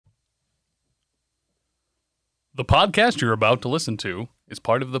The podcast you're about to listen to is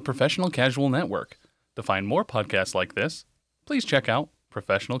part of the Professional Casual Network. To find more podcasts like this, please check out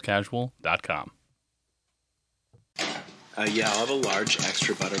professionalcasual.com. Yeah, I'll have a large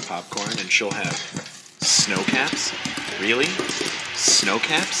extra butter popcorn, and she'll have snow caps? Really? Snow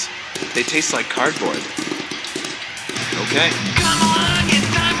caps? They taste like cardboard. Okay. Come along, it's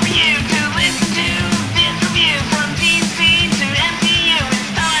time for you to listen to this review from DC to MCU.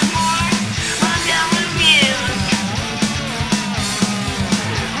 It's time for Rundown Reviews.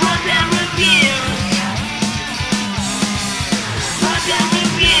 Rundown Reviews. Rundown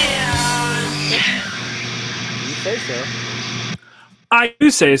Reviews. You say so. I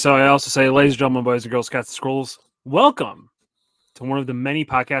do say so. I also say, ladies and gentlemen, boys and girls, cats and squirrels, welcome to one of the many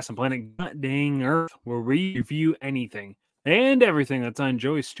podcasts on planet dang Earth where we review anything and everything that's on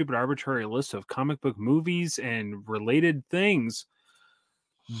Joey's stupid arbitrary list of comic book movies and related things.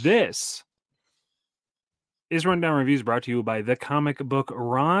 This is Rundown Reviews, brought to you by the Comic Book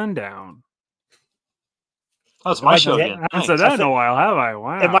Rundown. Oh, it's my show I again. haven't said that in a while, have I?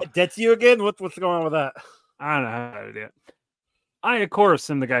 Wow. Am I dead to you again? What's going on with that? I don't know how to do it. I, of course,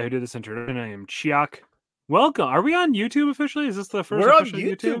 am the guy who did this introduction. I am Chiak. Welcome. Are we on YouTube officially? Is this the first We're on official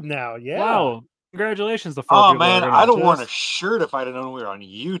YouTube now. Yeah. Wow. Congratulations to four Oh people that man, are gonna I'd have watch worn a this. shirt if I'd have known we were on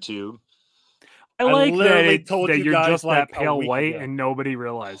YouTube. I like that, literally told that you you're guys, just like, that a pale week white ago. and nobody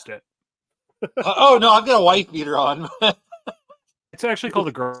realized it. Oh no, I've got a wife beater on. It's actually called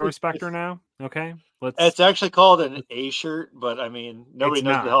a girl respecter now. Okay, let's. It's actually called an A shirt, but I mean nobody It's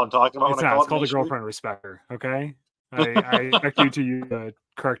knows not. what the hell I'm talking about It's when I not. call It's called it a an A shirt. girlfriend respecter. Okay, I expect you to use the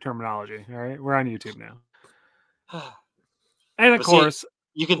correct terminology. All right, we're on YouTube now, and of But see, course,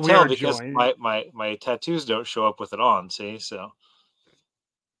 You can we tell are because joined- my tattoos don't show up with it on. See, so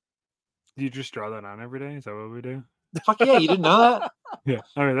you just draw that on every day. Is that what we do? fuck yeah, you didn't know that? Yeah,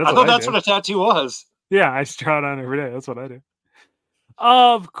 I mean I that's thought what I that's do. what a tattoo was. Yeah, I draw it on every day. That's what I do.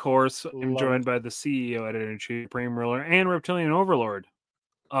 Of course, I'm Love joined by the CEO, editor-in-chief, Supreme Ruler, and Reptilian Overlord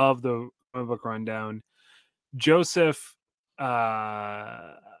of the Comic Book Rundown, Joseph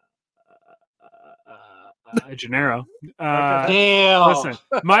Gennaro. Damn. Listen,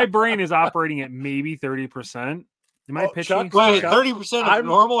 my brain is operating at maybe 30%. Am I Oh, pitching? Chuck, Wait, Chuck, 30% of I'm-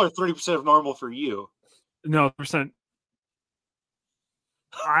 normal or 30% of normal for you? No, percent.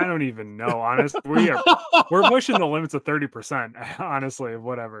 I don't even know. Honestly, we're pushing the limits of 30%. Honestly, of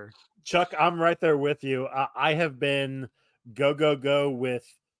whatever. Chuck, I'm right there with you. I have been go with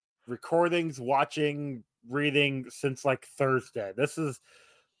recordings, watching, reading since like Thursday. This is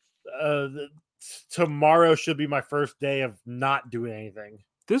tomorrow should be my first day of not doing anything.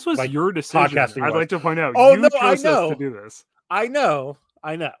 This was Like, your decision. podcasting I'd was. like to point out. Oh, you no, I chose know. us to do this. I know.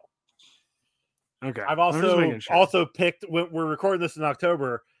 Okay. I've I'm just making sure. also picked. We're recording this in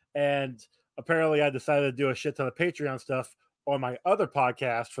October, and apparently I decided to do a shit ton of Patreon stuff on my other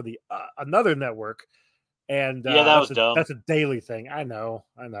podcast for the another network. And Yeah, that was dumb. That's a daily thing. I know.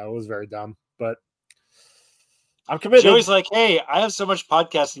 It was very dumb, but I'm committed. Joey's like, hey, I have so much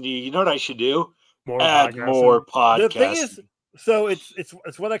podcasting to do. You know what I should do? More Add podcasting. more podcasting. The thing is, so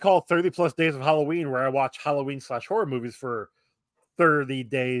it's what I call 30 plus days of Halloween, where I watch Halloween / horror movies for 30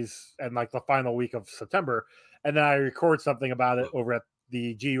 days and like the final week of September, and then I record something about it over at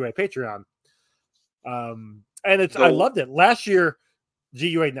the GUA Patreon. And it's I loved it. Last year,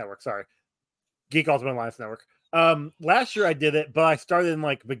 GUA Network, sorry, Geek Ultimate Alliance Network. Last year I did it, but I started in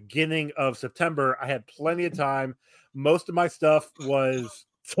like beginning of September. I had plenty of time. Most of my stuff was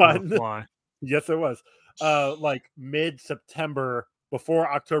done. Fly. Yes, it was. Like mid-September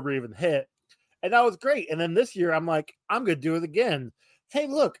before October even hit. And that was great. And then this year I'm like, I'm gonna do it again. Hey,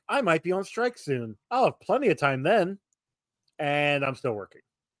 look, I might be on strike soon. I'll have plenty of time then. And I'm still working.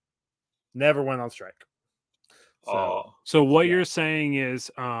 Never went on strike. So So what Yeah. you're saying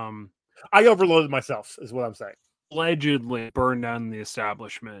is, I overloaded myself, is what I'm saying. allegedly burn down the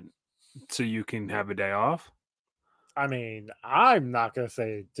establishment so you can have a day off. I mean, I'm not gonna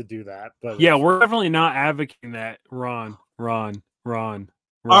say to do that, but Yeah, we're definitely not advocating that. Run.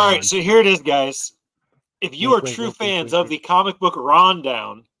 All right, so here it is, guys. If you Wink, are wink, true wink, wink, fans wink, of the comic book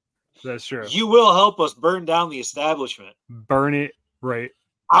Rundown, That's true. you will help us burn down the establishment. Burn it right.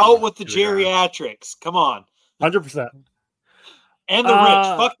 Out with the to the ground. geriatrics. Come on. 100%. And the rich.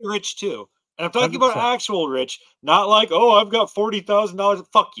 Uh, Fuck the rich, too. And I'm talking 100%. about actual rich, not like, oh, I've got $40,000.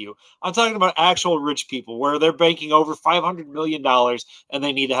 Fuck you. I'm talking about actual rich people where they're banking over $500 million and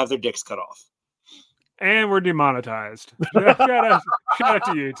they need to have their dicks cut off. And we're demonetized. shout out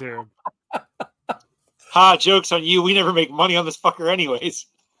to YouTube. Ha, joke's on you. We never make money on this fucker anyways.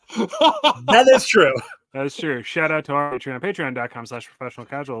 That is true. That's true. Shout out to our Patreon, patreon.com/professional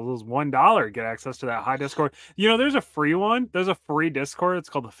casual. Those $1 get access to that high Discord. You know, there's a free one. There's a free Discord. It's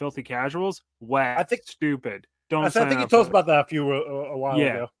called the Filthy Casuals. Whack. I think- Stupid. Don't I sign think you up told us for that. about that a while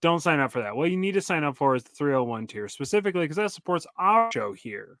Yeah, ago. don't sign up for that. What you need to sign up for is the 301 tier, specifically because that supports our show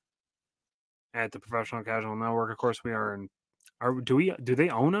here at the Professional Casual Network. Of course, we are in. Do they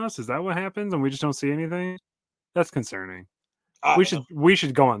own us? Is that what happens, and we just don't see anything? That's concerning. I We don't know.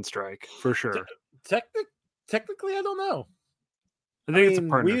 should go on strike for sure. Technically, I don't know. I think it's a mean,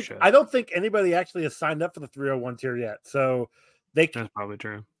 partnership. I don't think anybody actually has signed up for the 301 tier yet. So That's probably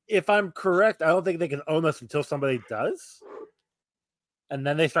true. if I'm correct, I don't think they can own us until somebody does, and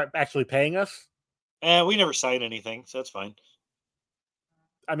then they start actually paying us. We never signed anything, so that's fine.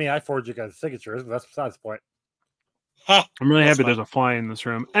 I mean, I forged you guys' signatures, but that's besides the point. Ha! I'm really That's happy fine. there's a fly in this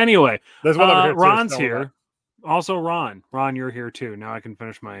room. Anyway, There's one over here. Too, Ron's so here. Also, Ron, you're here too. Now I can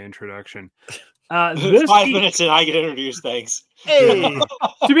finish my introduction. Five This week, minutes and I get introduced. Thanks. Hey,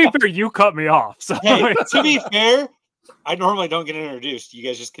 to be fair, you cut me off. So Hey, to be fair, I normally don't get introduced. You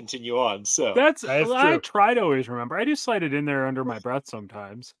guys just continue on. So that's That is I true. try to always remember. I do slide it in there under my breath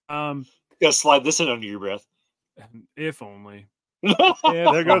sometimes. gotta slide this in under your breath. If only.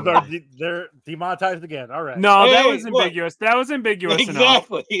 there goes our. They're demonetized again. All right. No, that Hey, was look. ambiguous. That was ambiguous enough.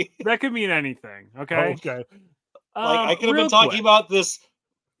 Exactly. That could mean anything. Okay. Okay. Like I could have real been talking quick. about this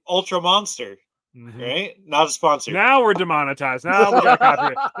Ultra Monster, Mhm. right? Not a sponsor. Now we're demonetized. Now we got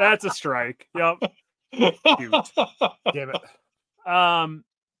copyright. That's a strike. Yep. Damn it.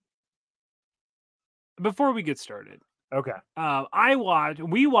 Before we get started, Okay.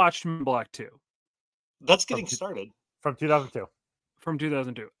 we watched Men in Black 2 That's getting started. From 2002. from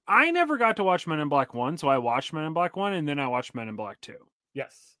 2002. I never got to watch Men in Black 1, so I watched Men in Black 1 and then I watched Men in Black 2.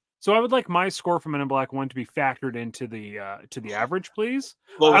 Yes. So I would like my score for Men in Black 1 to be factored into the average, please.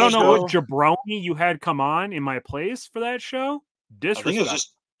 Well, I don't know Joe- what jabroni you had come on in my place for that show. I think Disrespect. it was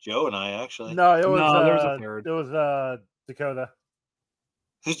just Joe and I actually. No, it was. No, there was a third. It was Dakota,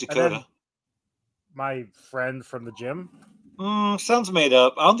 Who's and Dakota? then- my friend from the gym. Sounds made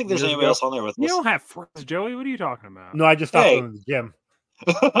up. I don't think there's Years anybody ago. else on there with You us. don't have friends, Joey. What are you talking about? No, I just stopped Hey. going to the gym.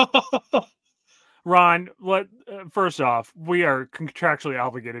 Ron, first off, we are contractually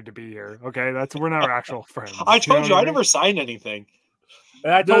obligated to be here. Okay, we're not actual friends. I told know you, what I mean? never signed anything.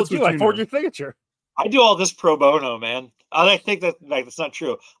 And I told That's you, what I you forged know. your signature. I do all this pro bono, man. And I think that's not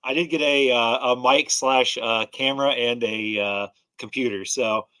true. I did get a mic / camera and a computer,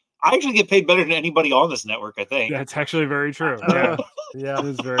 so I actually get paid better than anybody on this network. I think. That's actually very true. Yeah, Yeah. that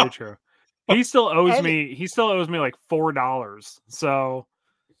is very true. He still owes And- me. He still owes me like $4. So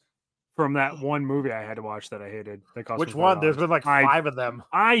from that one movie I had to watch that I hated, that cost Which me one? $4. There's been like I 5 of them.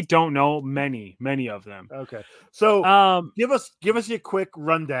 I don't know many of them. Okay. So give us a quick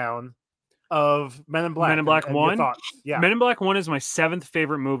rundown of Men in Black. Men in Black and your 1? thoughts. Yeah. Men in Black 1 is my 7th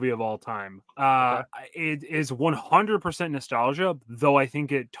favorite movie of all time. It is 100% nostalgia, though I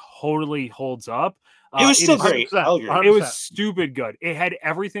think it totally holds up. It was still is- great. 100%, I'll agree. 100%. It was stupid good. It had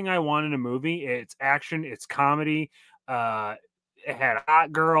everything I want in a movie. It's action, it's comedy. It had a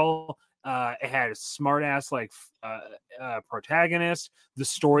hot girl. It had a smart ass protagonist. The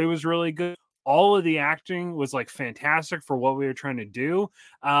story was really good. All of the acting was like fantastic for what we were trying to do.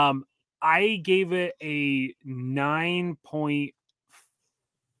 I gave it a 9.4,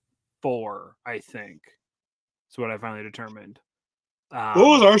 I think. That's what I finally determined. What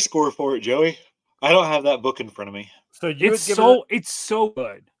was our score for it, Joey? I don't have that book in front of me. So you it's would give it's so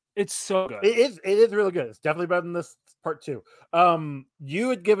good. It's so good. it is really good. It's definitely better than this part 2. You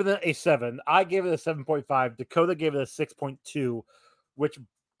had given it a 7. I gave it a 7.5. Dakota gave it a 6.2, which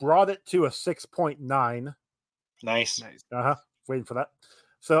brought it to a 6.9. Nice. Nice. Waiting for that.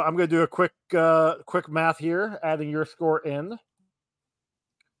 So I'm going to do a quick math here, adding your score in.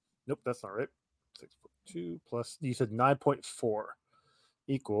 Nope, that's not right. 6.2 plus, you said 9.4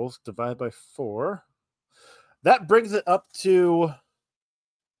 equals divided by 4. That brings it up to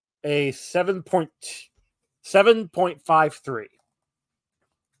a 7.53.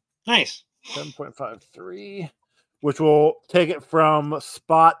 Nice. 7.53, which will take it from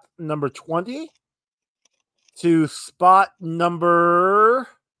spot number 20 to spot number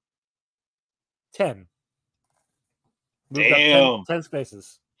 10. Moved up Damn. 10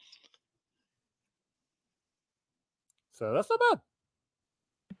 spaces. So that's not bad.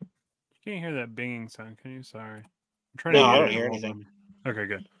 You can't hear that binging sound, can you? Sorry. I'm trying No, I get don't it hear all anything. done. Okay,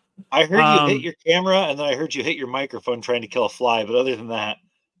 good. I heard you hit Um, your camera, and then I heard you hit your microphone trying to kill a fly. But other than that,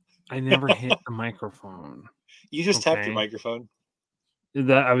 I never hit the microphone. you just tapped your Okay. microphone.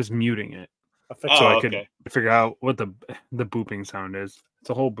 That I was muting it. A fix- So Oh, I could okay. figure out what the booping sound is. It's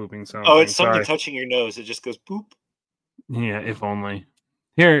a whole booping sound. Oh, thing. it's something Sorry. touching your nose. It just goes boop. Yeah, if only.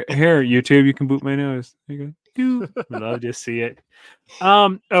 Here, YouTube, you can boot my nose. There you go. Doop. I'd love to see it.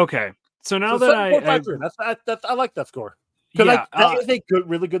 Okay. So now So that I 7.53. That's I like that score. Because yeah, that is a good,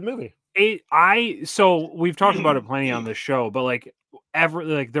 really good movie. so we've talked about it plenty on the show, but like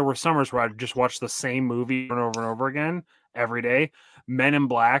there were summers where I'd just watch the same movie over and over and over again every day. Men in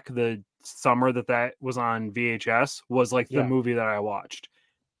Black, the summer that was on VHS, was like the Yeah. movie that I watched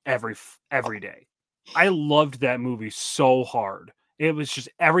every day. I loved that movie so hard. It was just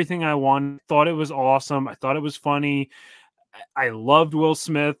everything I wanted. Thought it was awesome. I thought it was funny. I loved Will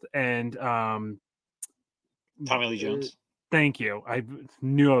Smith and Tommy Lee Jones. Thank you. I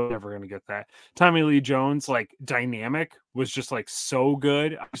knew I was never going to get that. Tommy Lee Jones, like dynamic, was just like so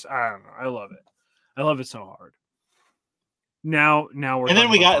good. I don't know. I love it. I love it so hard. Now we're And then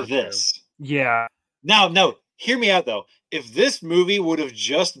talking we about got part two. this. Yeah, Now, no, hear me out though. If this movie would have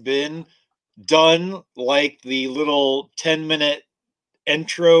just been done like the little 10-minute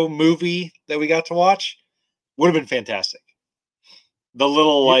intro movie that we got to watch, would have been fantastic. The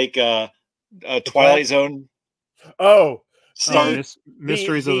little like Twilight Zone Oh, start.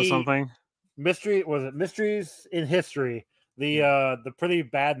 mysteries of the the- something. Mysteries in History? The pretty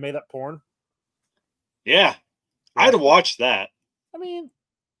bad made up porn. Yeah. I'd watch that. I mean,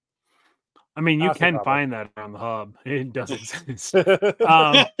 You That's the can problem. find that on the hub. It does exist.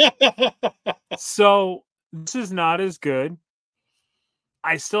 yeah, So this is not as good.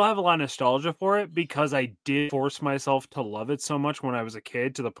 I still have a lot of nostalgia for it because I did force myself to love it so much when I was a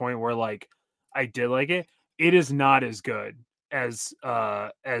kid, to the point where like I did like it. It is not as good as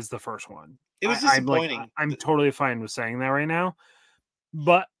the first one. It was I'm like, disappointing. I'm totally fine with saying that right now,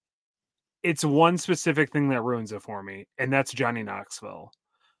 but it's one specific thing that ruins it for me, and that's Johnny Knoxville.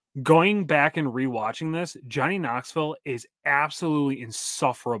 Going back and rewatching this, Johnny Knoxville is absolutely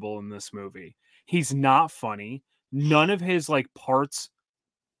insufferable in this movie. He's not funny. None of his like parts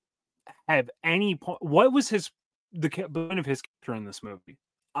have any point. What was the point of his character in this movie?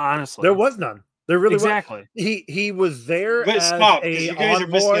 Honestly, there was none. There really exactly. was. He was there But as stop, because a you guys are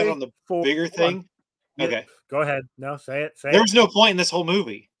missing out envoy on the for bigger hold on. thing. Yeah, Okay. Go ahead. No, say it. Say There it. was no point in this whole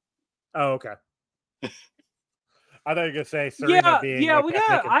movie. Oh, okay. I thought you were gonna say Serena being like we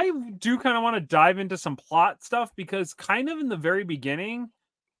half got. naked. I do kind of want to dive into some plot stuff because kind of in the very beginning,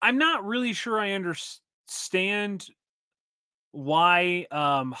 I'm not really sure I understand why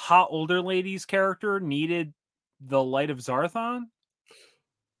hot older lady's character needed the light of Zarthon.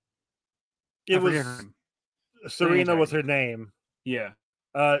 I It was forget her name. Serena was Franchise. her name.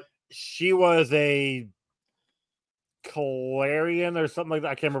 Yeah. She was a Calarian or something like that.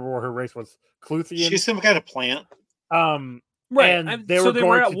 I can't remember what her race was. Cluthian. She's some kind of plant. Right. And they so were they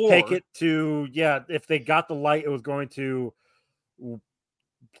going at to war. take it to if they got the light, it was going to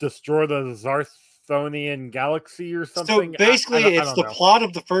destroy the Zarthonian galaxy or something. So basically, I it's don't the know. plot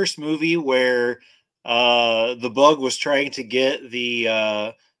of the first movie where the bug was trying to get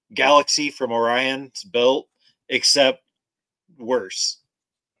the galaxy from Orion's belt, except worse.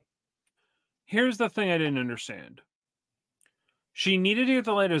 Here's the thing I didn't understand. She needed to get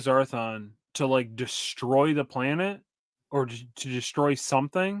the light of Zarthon to like destroy the planet or to destroy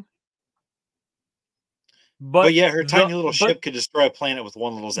something. But yeah, her tiny little ship could destroy a planet with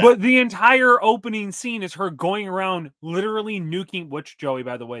one little zap. But the entire opening scene is her going around literally nuking. Which, Joey,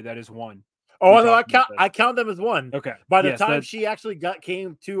 by the way, that is one. Oh We no, talked about I count them as one. Okay. By the Yes, time that- she actually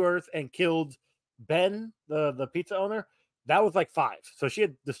came to Earth and killed Ben, the pizza owner, that was like 5. So she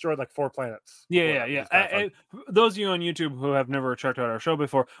had destroyed like 4 planets. Yeah. It's kinda fun. Those of you on YouTube who have never checked out our show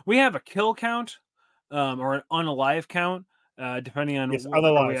before, we have a kill count, or an unalive count, depending on Yes, where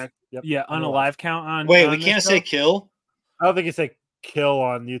unalive. we act. Yep, Yeah, unalive count on. Wait, on we this can't show. say kill? I don't think you say kill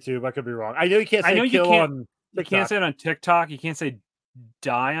on YouTube. I could be wrong. I know you can't say I know you kill can't- on You TikTok. can't say it on TikTok. You can't say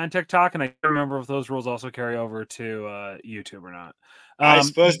die on TikTok, and I can't remember if those rules also carry over to YouTube or not. I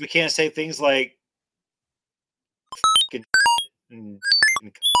suppose we can't say things like and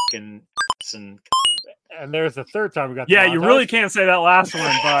And there's the third time we got. Yeah, the you montage. really can't say that last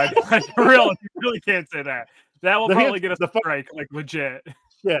one, bud. You really can't say that. That will The hint- probably get us the a fu- strike, like legit.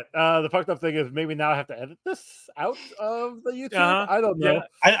 Shit. The fucked up thing is maybe now I have to edit this out of the YouTube. Uh-huh. I don't know. Yeah.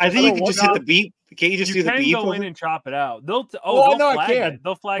 I think you don't can just want hit the beep. Can't you just do the can beep? go of in it? and chop it out. They'll Well, I they'll know I flag can, it.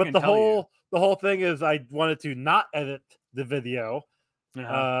 They'll flag But and the tell you. whole thing is I wanted to not edit the video.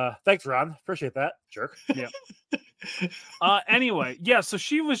 Uh-huh. Thanks, Ron. Appreciate that. Jerk. Anyway, yeah, so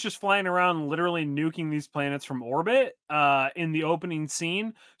she was just flying around literally nuking these planets from orbit in the opening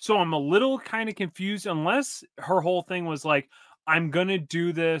scene. So I'm a little kind of confused, unless her whole thing was like, I'm gonna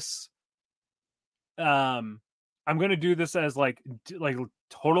do this I'm gonna do this as like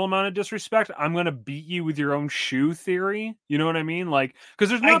total amount of disrespect. I'm gonna beat you with your own shoe theory. You know what I mean? Like, because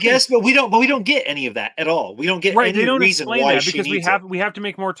there's I nothing, guess, but we don't get any of that at all. We don't get right. any They don't reason explain why that she because needs it. we have to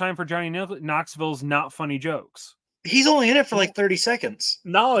make more time for Johnny Knoxville's not funny jokes. He's only in it for like 30 seconds.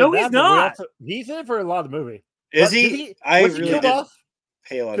 No, No, he's not. He's in it for a lot of the movie. Is But did he? I was he really killed didn't off?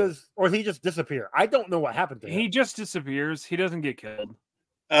 pay a lot of. Or did he just disappear? I don't know what happened to him. He just disappears. He doesn't get killed.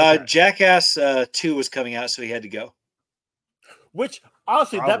 okay. Jackass 2 was coming out, so he had to go. Which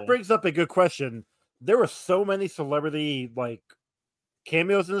honestly, Probably. that brings up a good question. There were so many celebrity like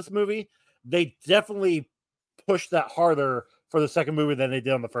cameos in this movie. They definitely pushed that harder for the second movie than they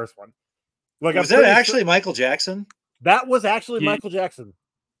did on the first one. Like, Was I'm that pretty actually Michael Jackson? that was actually Yeah. Michael Jackson.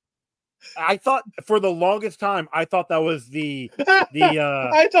 I thought for the longest time, I thought that was the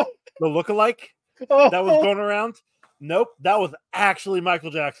I thought. the lookalike Oh, that was going around. Nope, that was actually Michael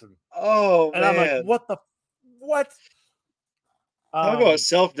Jackson. Oh, And man. I'm like, what? Talk about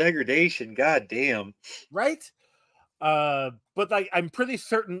self-degradation. God damn. Right? But I'm pretty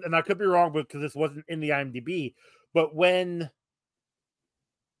certain, and I could be wrong because this wasn't in the IMDb, but when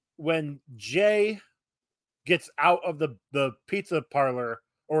Jay gets out of the pizza parlor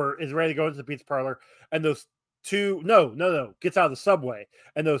or is ready to go into the pizza parlor, and those two gets out of the Subway,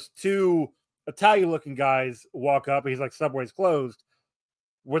 and those two Italian-looking guys walk up, and he's like, "Subway's closed."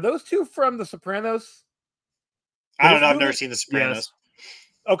 Were those two from The Sopranos? I don't This know. I've movie? never seen The Sopranos. Yes.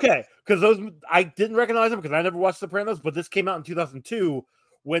 Okay, because those I didn't recognize them because I never watched Sopranos, but this came out in 2002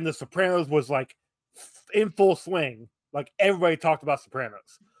 when The Sopranos was like in full swing. Like everybody talked about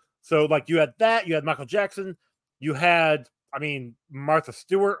Sopranos. So like you had that, you had Michael Jackson, you had Martha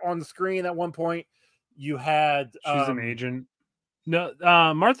Stewart on the screen at one point. You had She's an agent. No,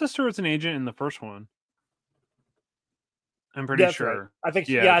 Martha Stewart's an agent in the first one. I'm pretty that's sure. right. I think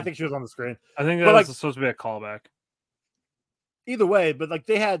Yeah. I think she was on the screen. I think But, that like- was supposed to be a callback. Either way, but like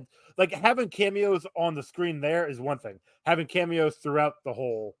they had like having cameos on the screen there is one thing. Having cameos throughout the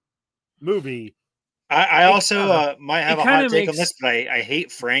whole movie. I It also kinda- might have it a hot kinda take on makes- this, but I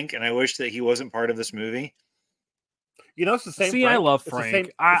hate Frank, and I wish that he wasn't part of this movie. You know, it's the same. See, I Frank. love It's the Frank. same-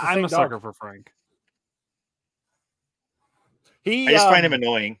 it's the I'm same a dog. sucker for Frank. He I just find him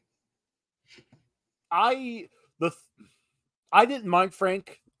annoying. I didn't mind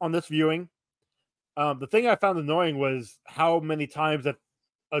Frank on this viewing. The thing I found annoying was how many times that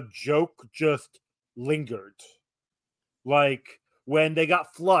a joke just lingered. Like when they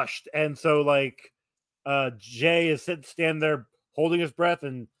got flushed, and so like Jay is standing there holding his breath,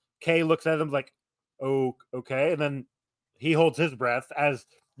 and Kay looks at him like, "Oh, okay," and then he holds his breath as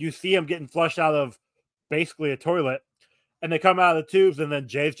you see him getting flushed out of basically a toilet, and they come out of the tubes, and then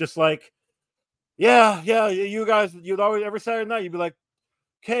Jay's just like, yeah, you guys, you'd always every Saturday night you'd be like,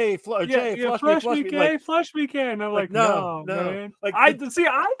 Jay, flush me, Kay, like, flush me, Kay. And I'm like, like, no, no, no. man. Like, I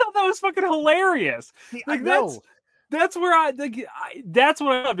thought that was fucking hilarious. see, Like, I know. That's where that's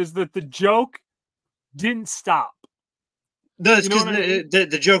what I love is that the joke didn't stop, No, it's You know because what I mean?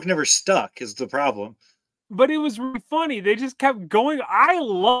 the joke never stuck is the problem. but it was really funny. They just kept going. I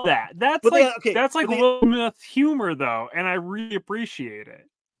love that. That's But like they- that's like but they- Will Smith humor though, and I really appreciate it.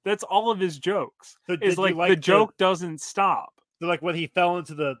 That's all of his jokes. So Is did you like like the joke doesn't stop. So like when he fell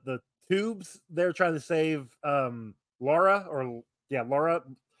into the tubes, they're trying to save Laura,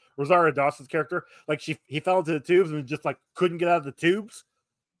 Rosario Dawson's character. Like he fell into the tubes and just like couldn't get out of the tubes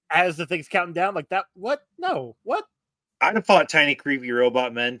as the thing's counting down. Like that. What? No. What? I'd have fought tiny creepy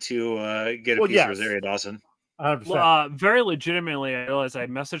robot men to get a Well, piece yes. of Rosario Dawson. 100%. Very legitimately, I realized I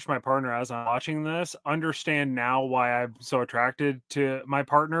messaged my partner as I'm watching this. Understand now why I'm so attracted to my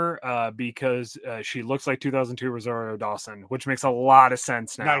partner because she looks like 2002 Rosario Dawson, which makes a lot of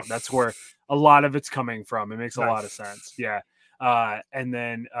sense now. Nice. That's where a lot of it's coming from. It makes a lot of Nice. sense. Yeah. And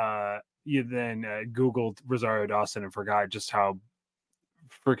then you then Googled Rosario Dawson and forgot just how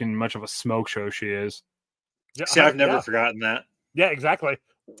freaking much of a smoke show she is. Yeah, See, I've never yeah. forgotten that. Yeah, exactly.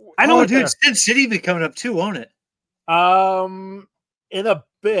 I know Oh, what dude, Sin City be coming up too, won't it? In a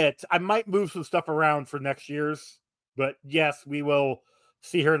bit, I might move some stuff around for next year's, but yes, we will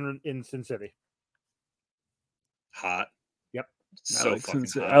see her in Sin City. Hot. Yep. So fucking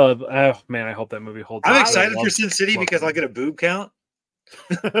hot. I love. Oh man, I hope that movie holds. I'm up. I excited love- for Sin City love because that I'll get a boob count.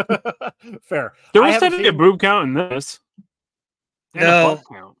 Fair. There I was haven't technically a seen- boob count in this. And No. a butt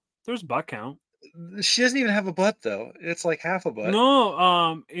count. There's butt count. She doesn't even have a butt though. It's like half a butt.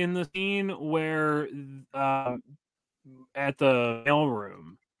 No, in the scene where at the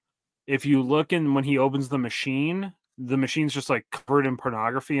mailroom, if you look in when he opens the machine's just like covered in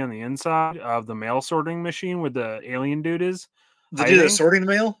pornography on the inside of the mail sorting machine where the alien dude is. The dude that's hiding. sorting the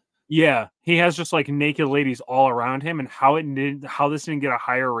mail? Yeah, he has just like naked ladies all around him, and how this didn't get a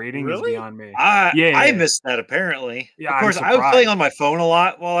higher rating is Really? beyond me. I Yeah. missed that apparently. Yeah, Of I'm course, I was playing surprised. on my phone a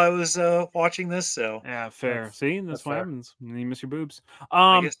lot while I was watching this, so Yeah, fair. That's- See, that's that's what fair. happens when you miss your boobs.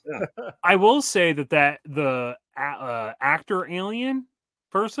 I guess so. I will say that the actor alien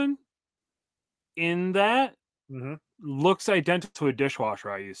person in that Mhm. looks identical to a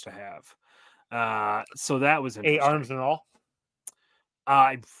dishwasher I used to have. So that was 8 interesting. arms and all.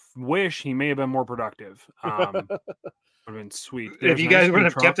 I wish he may have been more productive. Would have been sweet. If There's you an guys ice cream wouldn't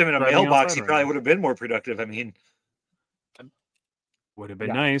have truck kept him in a driving mailbox, outside he right probably now. would have been more productive. I mean, Would have been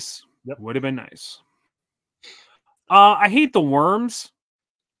Yeah. nice. Yep. Would have been nice. I hate the worms.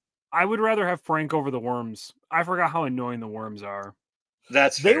 I would rather have Frank over the worms. I forgot how annoying the worms are.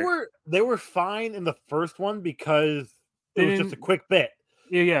 that's They fair. were fine in the first one because it They was just a didn't- quick bit.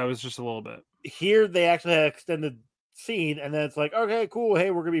 Yeah, it was just a little bit. Here they actually had extended scene, and then it's like, okay, cool. Hey,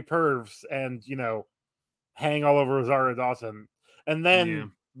 we're gonna be pervs, and hang all over Rosario Dawson. And then Yeah.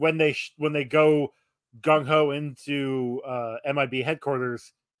 when they go gung ho into MIB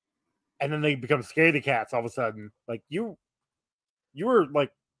headquarters, and then they become scaredy cats all of a sudden. Like you were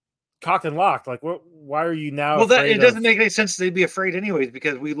like cocked and locked. Like what? Why are you now? Well, that afraid it doesn't of- make any sense they'd be afraid anyways,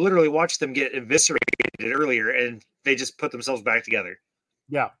 because we literally watched them get eviscerated earlier, and they just put themselves back together.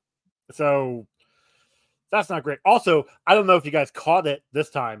 Yeah. So that's not great. Also, I don't know if you guys caught it this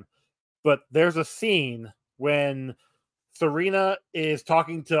time, but there's a scene when Serena is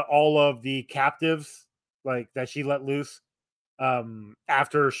talking to all of the captives, like that she let loose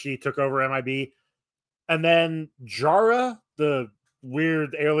after she took over MIB. And then Jara, the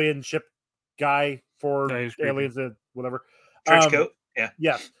weird alien ship guy for Yeah, he's creepy. aliens and whatever. Trench coat. Yeah.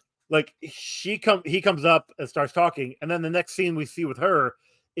 Yes. Like he comes up and starts talking, and then the next scene we see with her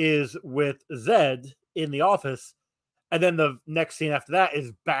is with Zed in the office, and then the next scene after that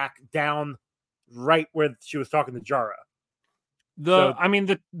is back down right where she was talking to Jara. So I mean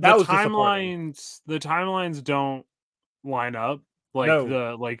the that was disappointing. timelines don't line up. Like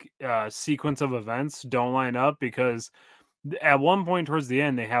No. the sequence of events don't line up because at one point towards the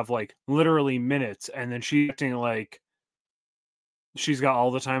end they have like literally minutes, and then she's acting like she's got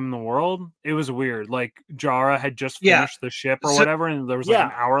all the time in the world. It was weird. Like Jara had just Yeah. finished the ship or So- whatever, and there was like an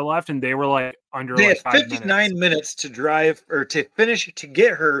Yeah. hour left, and they were like under They like had 5 59 minutes. minutes to drive or to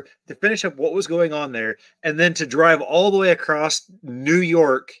get her to finish up what was going on there, and then to drive all the way across New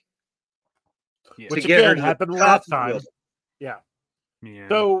York Yeah. Which to get her again to the happened top last of the time. building. Yeah. Yeah.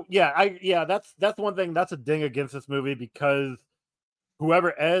 So that's one thing. That's a ding against this movie because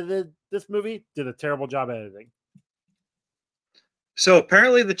whoever edited this movie did a terrible job editing. So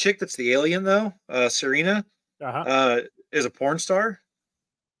apparently, the chick that's the alien, though, Serena, Uh-huh. is a porn star,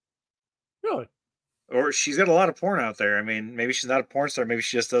 Really? or she's got a lot of porn out there. I mean, maybe she's not a porn star. Maybe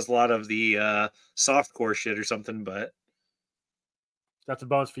she just does a lot of the softcore shit or something. But That's a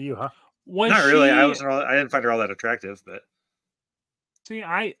bonus for you, huh? Was not really. I she- didn't find her all that attractive. But See,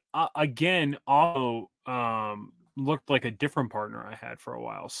 I again also looked like a different partner I had for a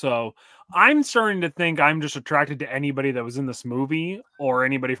while. So I'm starting to think I'm just attracted to anybody that was in this movie or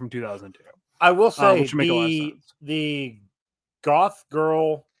anybody from 2002. I will say which make a lot of sense. the goth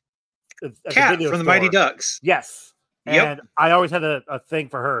girl at the Cat video from the Mighty store- Ducks. Yes. Yep. And I always had a thing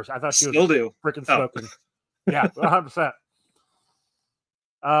for her. I thought she was Still do. freaking Oh. smoking. Yeah, 100%.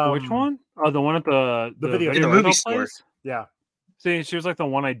 Which one? Oh, the one at the video In the rental movie store. place? Yeah. See, she was like the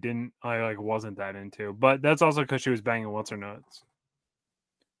one I like wasn't that into, but that's also because she was banging what's her nuts.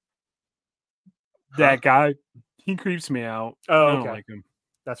 That guy, he creeps me out. Oh, I don't okay. like him.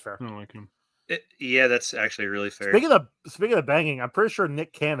 That's fair. I don't like him. Yeah, that's actually really fair. Speaking of banging, I'm pretty sure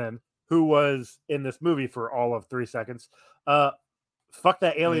Nick Cannon, who was in this movie for all of 3 seconds, fucked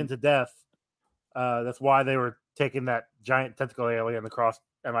that alien to death. That's why they were taking that giant tentacle alien across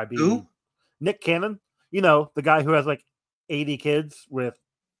MIB. Who? Nick Cannon. You know, the guy who has like 80 kids with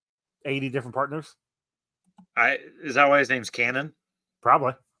 80 different partners. Is that why his name's Cannon?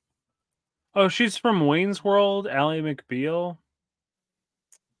 Probably. Oh, she's from Wayne's World. Ally McBeal.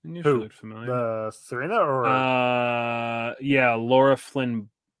 I knew she Who? looked familiar. The Serena or Yeah, Laura Flynn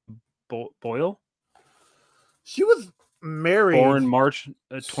Boyle, she was married. born March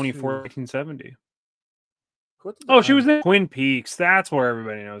 24, 1970. Oh, she was in Twin Peaks. That's where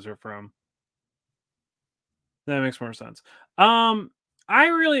everybody knows her from. That makes more sense. Are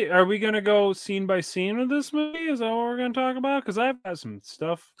we gonna go scene by scene with this movie? Is that what we're gonna talk about? Because I've got some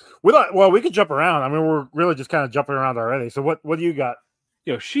stuff. We could jump around. I mean, we're really just kind of jumping around already. So what do you got?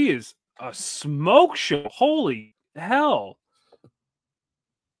 Yo, she is a smoke show. Holy hell.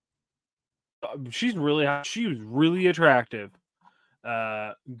 She was really attractive.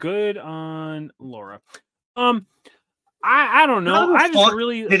 Good on Laura. I don't How know. the I just fuck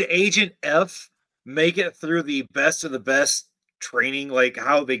really did Agent F make it through the best of the best training? Like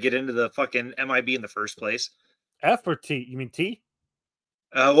how they get into the fucking MIB in the first place? F or T? You mean T?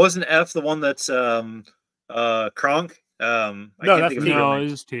 Wasn't F the one that's Kronk? I No, can't that's think of T. his real no, name.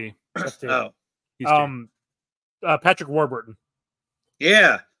 it is T. That's T. Oh, He's T. Patrick Warburton.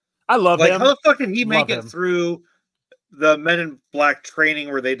 yeah. I love Like him. how the fuck did he make Love it him. through the Men in Black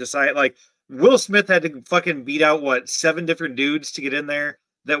training where they decide like Will Smith had to fucking beat out what 7 different dudes to get in there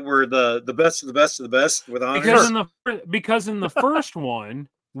that were the best of the best of the best with honors? Because in the first one,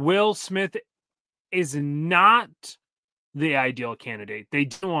 Will Smith is not the ideal candidate. They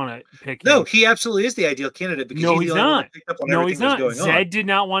didn't want to pick him. No, he absolutely is the ideal candidate because No, he's he's the only one not. that picked up on No, everything he's that not. was going on. Zed did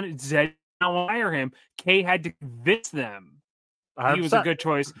not want to hire him. Kay had to convince them he was a 100%. good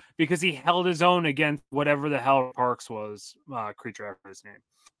choice because he held his own against whatever the hell Parks was, creature after his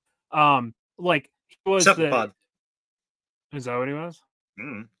name. Like he was Cephalopod. Is that what he was?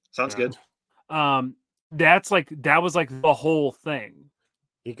 Sounds Yeah. good. That was like the whole thing.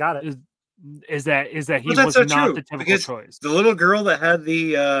 He got it. Is that he But that's was so not true, the typical because choice. The little girl that had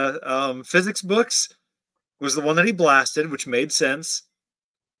the physics books was the one that he blasted, which made sense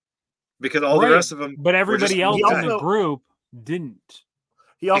because all Right, the rest of them. But everybody else in the also- group didn't.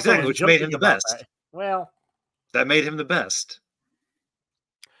 He also Exactly, was which made him joking the about best. that. Well, That made him the best.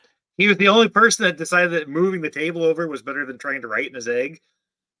 He was the only person that decided that moving the table over was better than trying to write in his egg,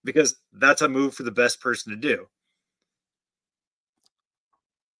 because that's a move for the best person to do.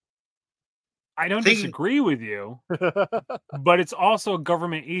 I don't Thinking- disagree with you, but it's also a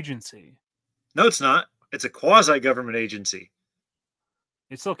government agency. No, it's not. It's a quasi-government agency.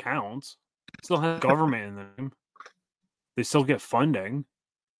 It still counts. It still has government in them. They still get funding.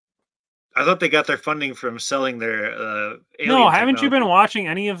 I thought they got their funding from selling their alien No, haven't you been technology. watching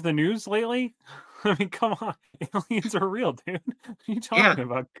any of the news lately? I mean, come on. Aliens are real, dude. What are you talking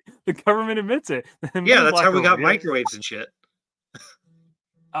about? The government admits it. The Yeah, Men that's Black how we are got real. microwaves and shit.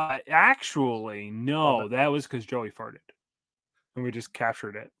 Actually, no. That was because Joey farted. And we just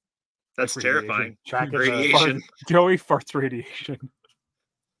captured it. That's Like terrifying. Back in the Radiation. Joey farts radiation.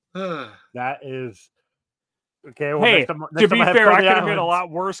 that is okay. Well, Hey, next time to be I have fair, I Coney could have made a Island, lot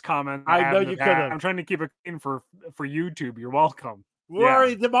worse comments. I know you could have. I'm trying to keep it in for YouTube. You're welcome. We're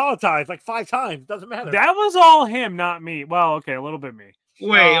already demonetized like 5 times. Doesn't matter. That was all him, not me. Well, okay, a little bit me.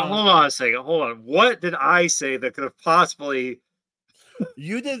 Wait, Um, hold on a second. Hold on. What did I say that could have possibly?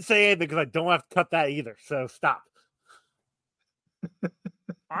 You didn't say anything because I don't have to cut that either. So stop.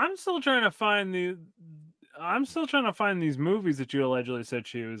 I'm still trying to find these movies that you allegedly said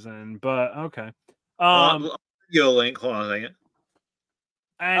she was in, but okay. I'll give you a link. Hold on a second.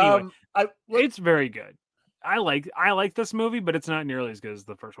 Anyway, I it's very good. I like this movie, but it's not nearly as good as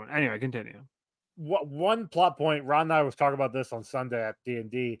the first one. Anyway, continue. one plot point. Ron and I was talking about this on Sunday at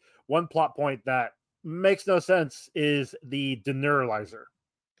D&D. One plot point that makes no sense is the deneuralizer.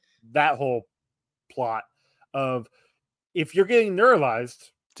 That whole plot of if you're getting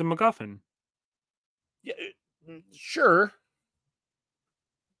neuralized, It's a MacGuffin. yeah, sure,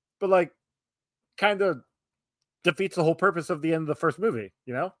 but like, kind of defeats the whole purpose of the end of the first movie.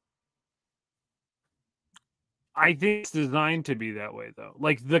 You know? I think it's designed to be that way, though.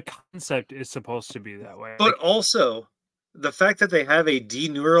 Like the concept is supposed to be that way. But also, the fact that they have a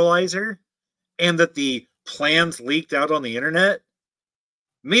deneuralizer and that the plans leaked out on the internet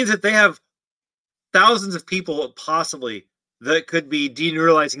means that they have thousands of people possibly that could be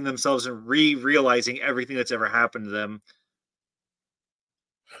deneuralizing themselves and re-realizing everything that's ever happened to them.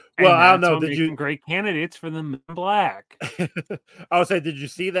 And Well, I don't that's know. what Did makes you- them great candidates for the Men in Black? I would say, did you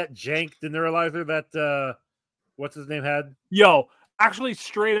see that jank deneuralizer that what's his name had? Yo, actually,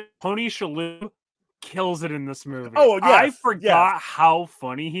 straight up, Tony Shalhoub kills it in this movie. Oh, I yes, forgot yes. how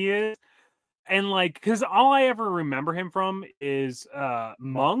funny he is, and like, because all I ever remember him from is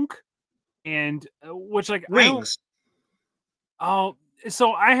Monk, and which like I don't- Wings. Oh,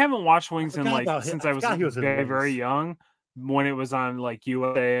 so I haven't watched Wings in forgot like about him. since I I was forgot he was in very very Wings. young when it was on like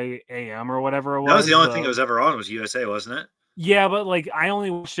USA AM or whatever it was. That was the only thing that was ever on was USA, wasn't it? Yeah, but like I only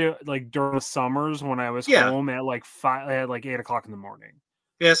watched it like during the summers when I was Yeah. home at like 8 o'clock in the morning.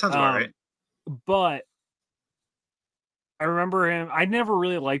 Yeah, that sounds about right. But I remember him. I never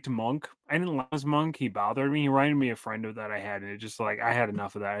really liked Monk. I didn't like his Monk. He bothered me. He reminded me of a friend of that I had, and it just like I had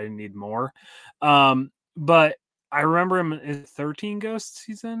enough of that. I didn't need more. But I remember him in 13 Ghosts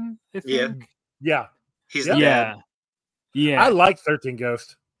season. I Yeah. think. Yeah, He's Yeah. the Yeah. dad. Yeah. I like 13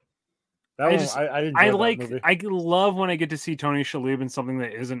 Ghost. That I one, just- I didn't. I love when I get to see Tony Shalhoub in something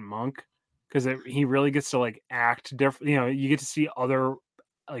that isn't Monk, because he really gets to like act different. You know, you get to see other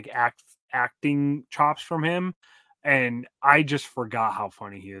like acting chops from him, and I just forgot how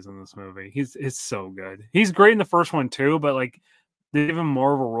funny he is in this movie. It's so good. He's great in the first one too, but like they give him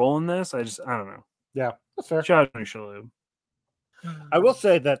more of a role in this. I don't know. Yeah, that's fair. Shout out to Shalhoub. I will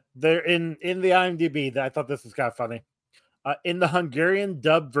say that there in the IMDb that I thought this was kind of funny. In the Hungarian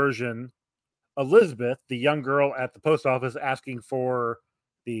dub version, Elizabeth, the young girl at the post office, asking for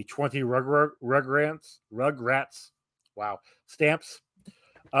the 20 Rugrats, wow, stamps,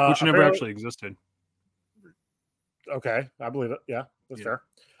 Which never actually existed. Okay, I believe it. Yeah, that's Yeah.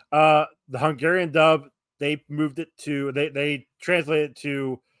 fair. The Hungarian dub, they moved it to they translated it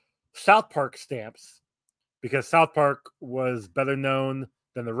to South Park stamps because South Park was better known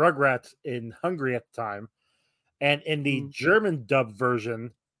than the Rugrats in Hungary at the time. And in the German dub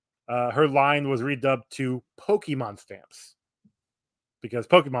version, her line was redubbed to Pokemon stamps because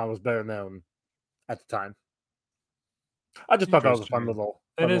Pokemon was better known at the time. I just thought that was a fun little.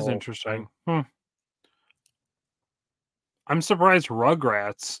 That is interesting. I'm surprised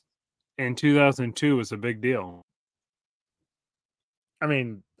Rugrats in 2002 was a big deal. I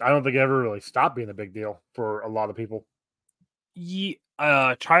mean, I don't think it ever really stopped being a big deal for a lot of people.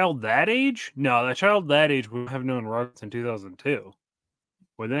 Child that age? No, that child that age would have known Rugrats in 2002.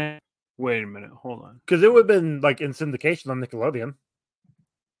 Would they? Wait a minute. Hold on. Because it would have been like in syndication on Nickelodeon.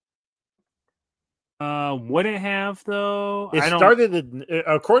 Would it have though? It started in,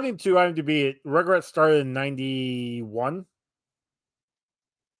 according to IMDb, Rugrats started in 91.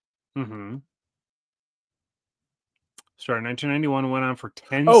 Mm-hmm. Started in 1991, went on for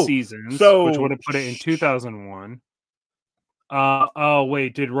 10 seasons, which would have put it in 2001. Oh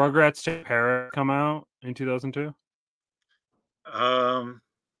wait, did Rugrats to Paris come out in 2002?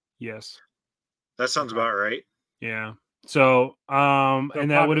 Yes. That sounds about right. Yeah. So, and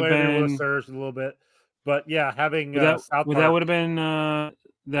that would have been surged a little bit, but yeah, having that South Park, that would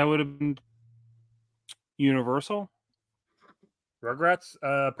have been Universal. Rugrats,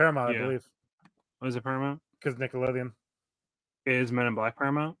 Paramount, Yeah. I believe. Was it Paramount? Because Nickelodeon. Is Men in Black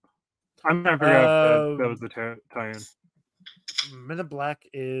Paramount? I'm trying to figure out if that was the tie-in. Men in Black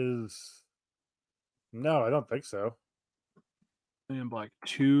is... No, I don't think so. Men in Black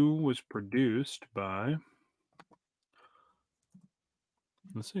 2 was produced by...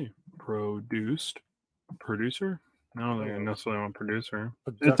 Let's see. Producer? I don't think I necessarily want producer.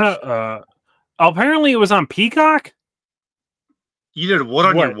 It's not, apparently it was on Peacock? You did what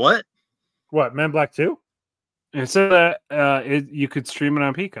on your what? What, Men in Black 2? It said that you could stream it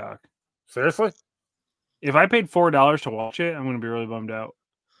on Peacock. Seriously? If I paid $4 to watch it, I'm going to be really bummed out.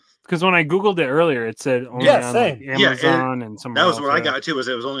 Because when I Googled it earlier, it said only on like, Amazon and some. That was what I got too. Was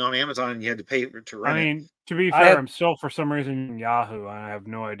it was only on Amazon and you had to pay to rent it. I mean, to be fair, I'm still for some reason in Yahoo. I have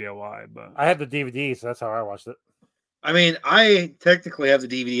no idea why, but I had the DVD, so that's how I watched it. I mean, I technically have the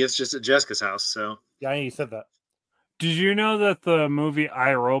DVD. It's just at Jessica's house, so yeah, I know you said that. Did you know that the movie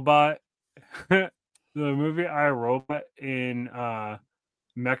iRobot, in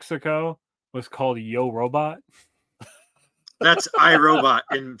Mexico was called Yo Robot? That's iRobot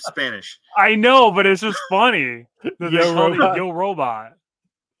in Spanish. I know, but it's just funny. Yo Robot.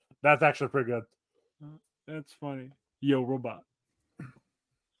 That's actually pretty good. That's funny. Yo Robot.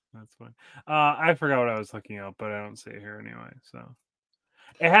 That's funny. I forgot what I was looking up, but I don't see it here anyway. So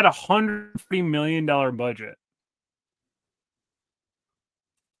it had $150 million budget.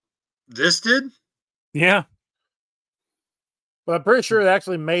 This did? Yeah. But I'm pretty sure it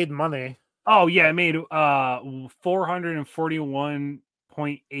actually made money. Oh yeah, it made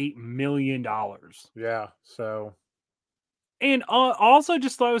 $441.8 million. Yeah, so and also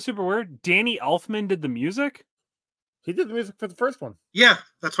just thought it was super weird. Danny Elfman did the music. He did the music for the first one. Yeah,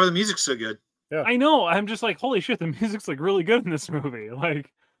 that's why the music's so good. Yeah, I know. I'm just like, holy shit, the music's like really good in this movie.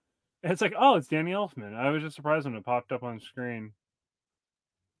 Like, it's like, oh, it's Danny Elfman. I was just surprised when it popped up on screen.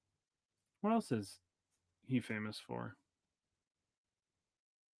 What else is he famous for?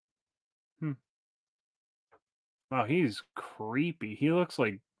 Wow, he's creepy. He looks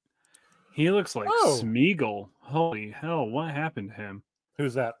like Smeagol. Holy hell, what happened to him?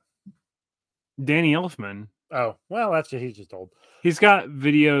 Who's that? Danny Elfman. Oh, well, he's just old. He's got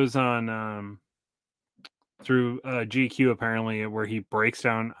videos on through GQ apparently where he breaks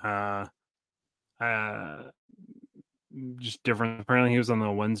down just different. Apparently he was on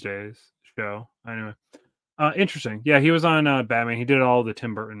the Wednesdays show. Anyway. Interesting. Yeah, he was on Batman. He did all the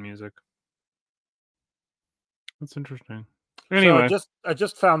Tim Burton music. That's interesting. Anyway, so I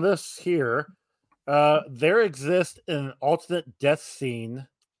just found this here. There exists an alternate death scene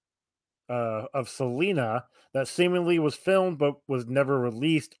of Selena that seemingly was filmed but was never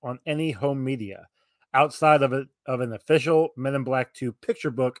released on any home media outside of an official Men in Black 2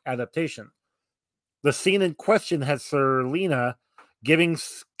 picture book adaptation. The scene in question had Selena giving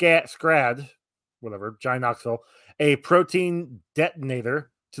Scrad, whatever, Johnny Knoxville, a protein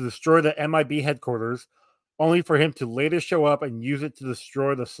detonator to destroy the MIB headquarters, only for him to later show up and use it to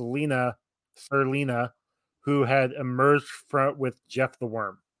destroy the Selena, who had emerged with Jeff the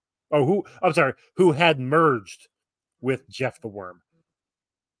Worm. Oh, who had merged with Jeff the Worm.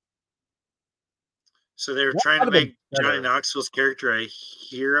 So they were What trying to would've been make Johnny better? Knoxville's character a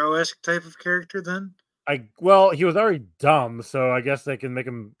hero-esque type of character then? Well, he was already dumb, so I guess they can make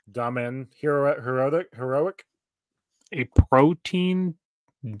him dumb and heroic. A protein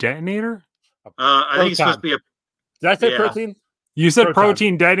detonator? I think it's supposed to be a Did I say Yeah. protein? You said Proton.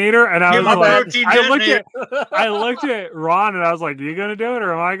 protein detonator, and I Give was him a like, protein I looked at Ron, and I was like, "You gonna do it,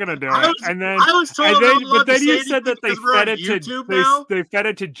 or am I gonna do I it?" was- And then, I was told I'm allowed but then to you say said that they anything because we're fed on it to YouTube now? they fed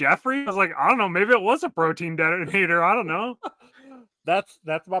it to Jeffrey. I was like, I don't know, maybe it was a protein detonator. I don't know. That's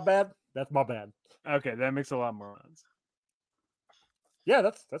my bad. That's my bad. Okay, that makes a lot more sense. Yeah,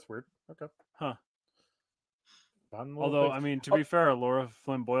 that's weird. Okay. Huh. Fun little Although, things. I mean, to be fair, Laura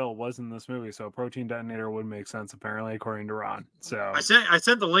Flynn Boyle was in this movie, so a protein detonator would make sense, apparently, according to Ron. So I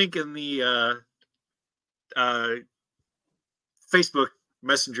sent the link in the Facebook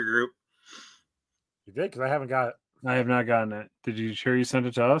Messenger group. You did because I haven't got I have not gotten it. Did you sure you sent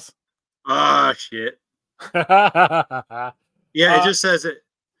it to us? Ah, shit. it. Yeah, it just says it.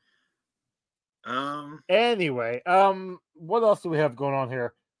 Anyway, what else do we have going on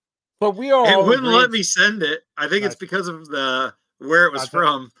here? But we are It all wouldn't let agreed- me send it. I think it's Nice. because of the where it was Gotcha.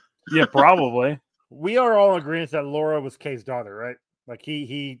 from. Yeah, probably. We are all in agreement that Laura was Kay's daughter, right? Like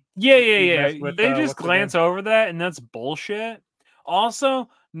he Yeah. messed with, They what's just her glance over that, and that's bullshit. Also,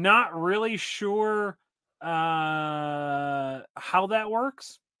 not really sure how that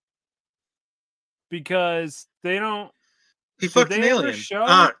works because they don't. He Did fucked they an ever alien. show-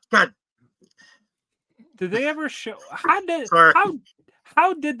 God, Did they ever show how did Sorry.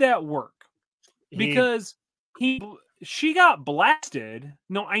 how did that work? he- Because she got blasted.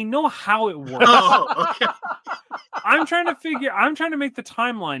 No, I know how it works. Oh, okay. I'm trying to make the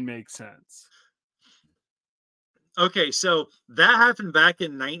timeline make sense. Okay, so that happened back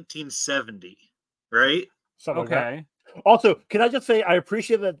in 1970, right? something like that. Okay. Also, can I just say I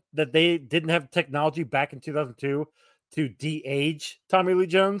appreciate that they didn't have technology back in 2002 to de-age Tommy Lee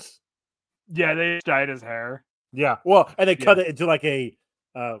Jones. Yeah, they dyed his hair. Yeah, well, and they Yeah. cut it into like a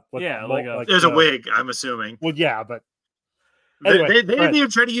Yeah, like a- There's a wig, I'm assuming. Well, yeah, but They- Anyway, they go didn't ahead. even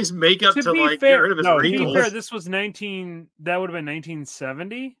try to use makeup To to be like fair- get rid of his no, To be wrinkles. fair, this was 19. That would have been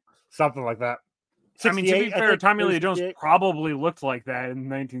 1970. something like that. I mean, to be 68, I fair, think, Tommy or Lee Jones 68. probably looked like that in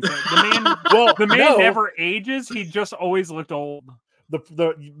 1970. The man, Well, the man no, never ages. He just always looked old.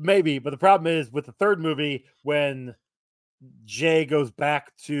 the maybe, but the problem is with the third movie when Jay goes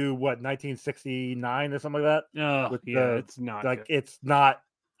back to what 1969 or something like Oh, With yeah, the- it's not that. Like good. it's not.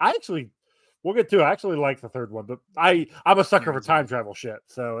 We'll get to it. I actually like the third one, but I'm a sucker for Exactly. time travel shit.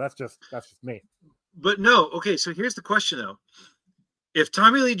 So that's just me. But no, okay, so here's the question though. If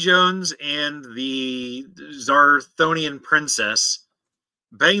Tommy Lee Jones and the Zarthonian princess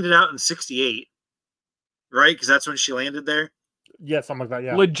banged it out in 68, right? Because that's when she landed there. Yeah, something like that.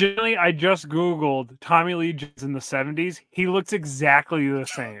 Yeah. Legitimately, I just Googled Tommy Lee Jones in the 70s. He looks exactly the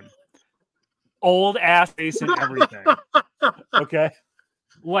same. Old ass face and everything. Okay.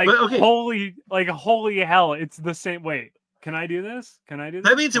 Like But, okay. holy hell, it's the same. Wait, can I do this? That means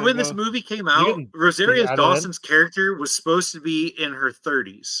that Can I when this go- movie came out, can Rosario add it in. Dawson's character was supposed to be in her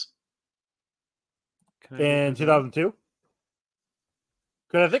 30s. Can I do In this? 2002.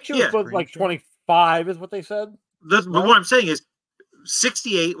 Because I think she was Yeah. supposed to, like 25, is what they said. But No? what I'm saying is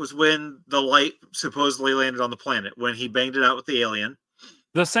 68 was when the light supposedly landed on the planet, when he banged it out with the alien.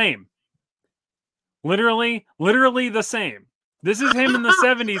 The same. Literally the same. This is him in the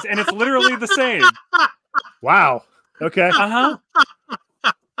 70s, and it's literally the same. Wow. Okay. Uh-huh.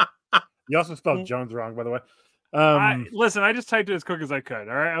 You also spelled Jones wrong, by the way. Listen, I just typed it as quick as I could.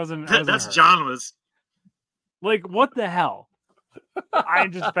 All right. I was in a That's hurry. John was. Like, what the hell?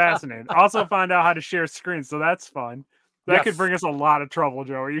 I'm just fascinated. I also found out how to share screens, so that's fun. That Yes. could bring us a lot of trouble,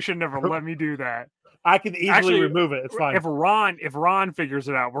 Joey. You should never let me do that. I can easily Actually, remove it. It's fine. If Ron figures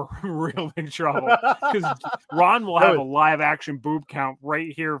it out, we're in real big trouble. Because Ron will have a live action boob count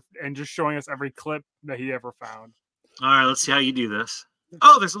right here and just showing us every clip that he ever found. All right, let's see how you do this.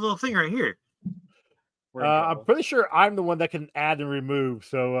 Oh, there's a little thing right here. We're in I'm trouble. pretty sure I'm the one that can add and remove,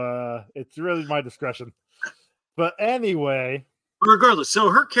 so it's really my discretion. But anyway, Regardless, so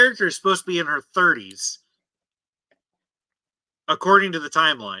her character is supposed to be in her 30s, according to the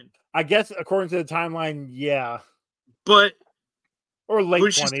timeline. I guess according to the timeline, yeah, But or late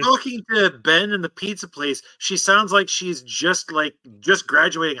when she's 20s. talking to Ben in the pizza place, she sounds like she's just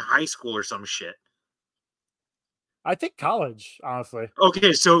graduating high school or some shit. I think college, honestly.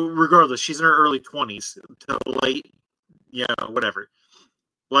 Okay, so regardless, she's in her early 20s to late, whatever.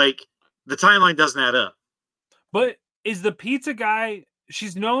 Like, the timeline doesn't add up. But is the pizza guy?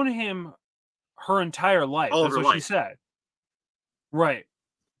 She's known him her entire life. All of That's her what she life. said. Right.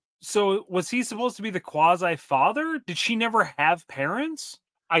 So was he supposed to be the quasi father? Did she never have parents?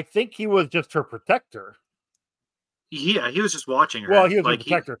 I think he was just her protector. Yeah, he was just watching her. Well, he was like her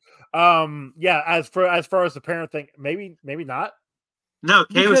protector. Yeah, as far as the parent thing, maybe not. No,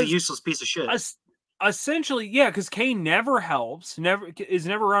 Kay was a Because useless piece of shit. Essentially, yeah, because Kay never helps, is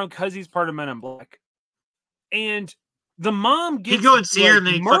never around because he's part of Men in Black. And the mom gets He'd go and see her, like, and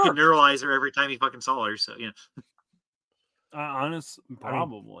then he'd fucking murked. neuralize her every time he fucking saw her. So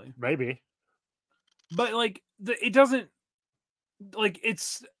Probably. Maybe. But like it doesn't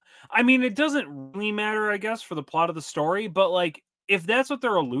it doesn't really matter, I guess, for the plot of the story, but like if that's what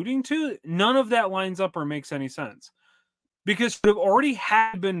they're alluding to, none of that lines up or makes any sense. Because she would have already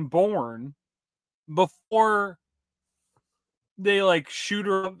had been born before they like shoot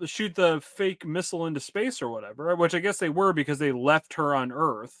the fake missile into space or whatever, which I guess they were because they left her on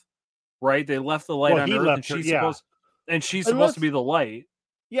Earth, right? They left the light Well, on he Earth, left her, yeah. She's supposed to be the light.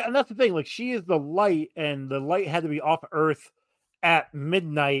 Yeah, and that's the thing. Like, she is the light, and the light had to be off Earth at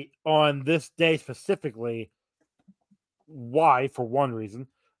midnight on this day specifically. Why? For one reason.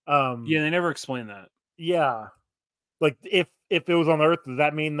 Yeah, they never explain that. Yeah. Like, if it was on Earth, does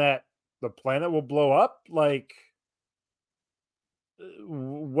that mean that the planet will blow up? Like,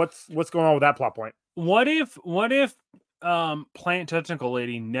 what's going on with that plot point? What if Plant Tentacle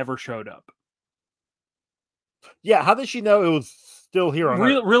Lady never showed up? Yeah, how did she know it was still here on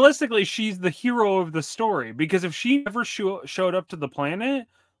Earth? Realistically, she's the hero of the story, because if she never showed up to the planet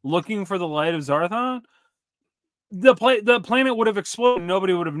looking for the light of Zarthon, the planet would have exploded.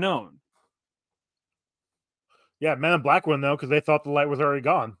 Nobody would have known. Yeah, Men in Black wouldn't know because they thought the light was already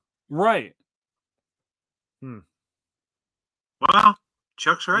gone. Right. wow,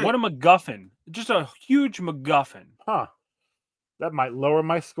 Chuck's right. What a MacGuffin. Just a huge MacGuffin. Huh. That might lower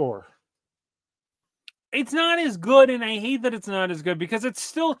my score. It's not as good, and I hate that it's not as good because it's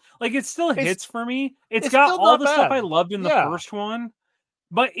still hits for me. It's got still all not the stuff bad. I loved in the Yeah. first one,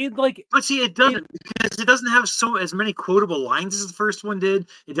 but But see, it doesn't because it doesn't have as many quotable lines as the first one did.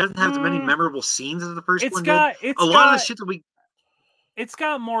 It doesn't have as many memorable scenes as the first one did. A lot of the shit that it's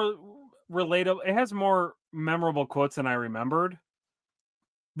got more relatable. It has more memorable quotes than I remembered.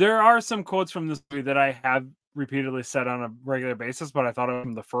 There are some quotes from this movie that I have repeatedly said on a regular basis, but I thought it was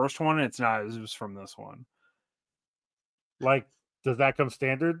from the first one. And it's not. It was from this one. Like, does that come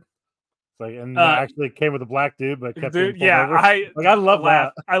standard? It's like, and that actually came with a black dude, but kept Dude, getting pulled over? I love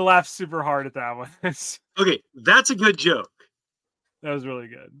that. I laughed super hard at that one. okay, that's a good joke. That was really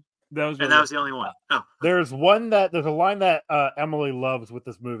good. And that was the only one. Oh. There's a line that Emily loves with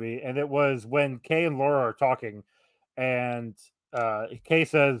this movie, and it was when Kay and Laura are talking, and Kay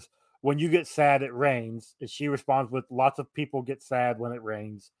says, "When you get sad, it rains." And she responds with, "Lots of people get sad when it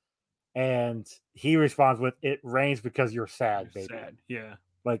rains." And he responds with, "It rains because you're sad, baby." Sad, yeah.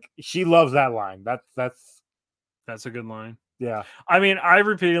 Like, she loves that line. That's a good line. Yeah. I mean,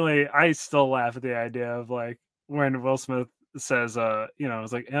 I still laugh at the idea of like when Will Smith says,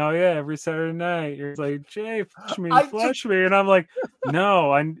 it's like, "Oh yeah, every Saturday night you're like, Jay, flush me," and I'm like,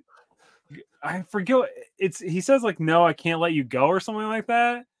 "No, I forget." He says like, "No, I can't let you go," or something like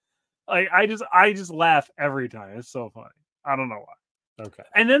that. Like, I just laugh every time. It's so funny. I don't know why. Okay.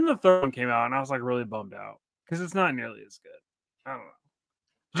 And then the third one came out, and I was like really bummed out because it's not nearly as good. I don't know.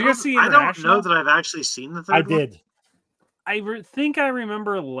 Did you guys see International? I don't know that I've actually seen the third one. I did. I think I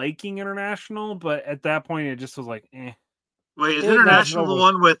remember liking International, but at that point it just was like, eh. Wait, is International the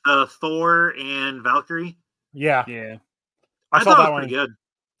one with Thor and Valkyrie? Yeah. Yeah. I thought that one pretty good.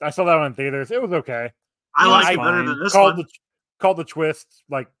 I saw that one in theaters. It was okay. I like it better than this one. Called the twist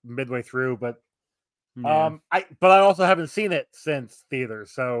like midway through, but I also haven't seen it since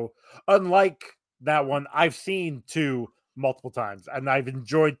theaters. So unlike that one, I've seen 2 multiple times, and I've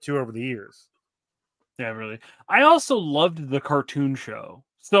enjoyed 2 over the years. Yeah, really. I also loved the cartoon show.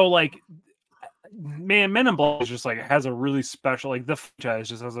 So like, man, Men in Black is just like has a really special, like the franchise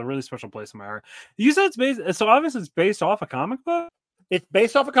just has a really special place in my heart. You said so obviously it's based off a comic book? It's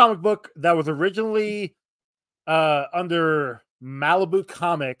based off a comic book that was originally under Malibu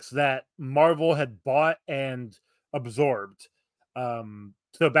Comics that Marvel had bought and absorbed.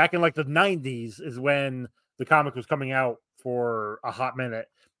 So back in like the 90s is when the comic was coming out for a hot minute.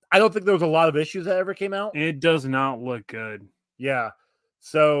 I don't think there was a lot of issues that ever came out. It does not look good. Yeah.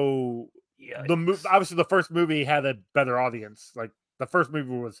 So Yikes. obviously the first movie had a better audience. Like the first movie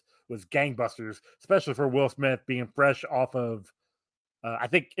was gangbusters, especially for Will Smith being fresh off of I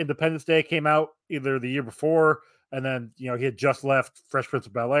think Independence Day came out either the year before, and then he had just left Fresh Prince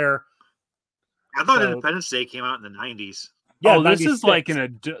of Bel-Air. I thought So- Independence Day came out in the 90s. Yeah, this is like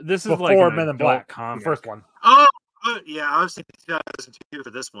 96, this is before like an Men in adult Black, comic. the first one. Oh, yeah, I was thinking 2002 for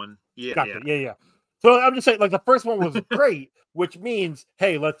this one. Yeah, Gotcha. yeah. Yeah. So I'm just saying, like, the first one was great, which means,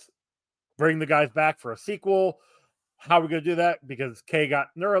 hey, let's bring the guys back for a sequel. How are we going to do that? Because Kay got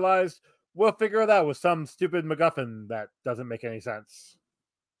neuralized. We'll figure it out with some stupid MacGuffin that doesn't make any sense.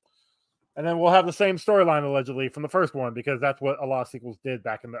 And then we'll have the same storyline, allegedly, from the first one, because that's what a lot of sequels did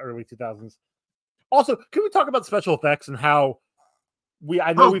back in the early 2000s. Also, can we talk about special effects and how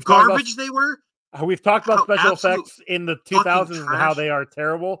I know we've talked about garbage they were? how we've talked about How special absolute effects in the fucking 2000s and how trash. they are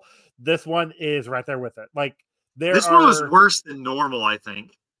terrible. This one is right there with it. Like This one was worse than normal, I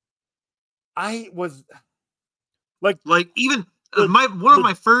think. I was Like even The- one of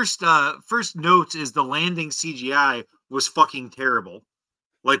my first notes is the landing CGI was fucking terrible.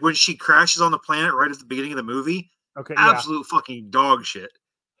 Like when she crashes on the planet right at the beginning of the movie, okay. Yeah, absolute fucking dog shit.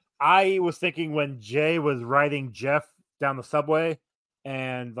 I was thinking when Jay was riding Jeff down the subway,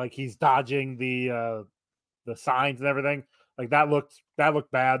 and like he's dodging the signs and everything. Like that looked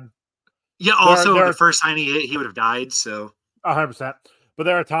bad. Yeah, also there the are- first time he hit, he would have died. So 100%. But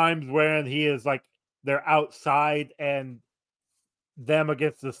there are times when he is like they're outside and them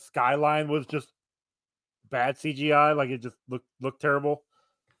against the skyline was just bad CGI. Like it just looked terrible.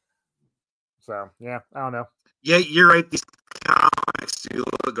 So yeah, I don't know. yeah, you're right. These comics do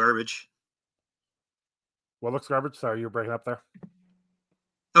look garbage. What looks garbage? Sorry, you were breaking up there.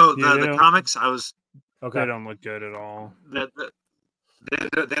 Oh, Yeah, they the don't- comics. I was Okay. They don't look good at all. they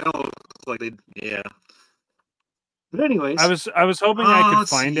don't look like they. Yeah. But anyways, I was hoping I could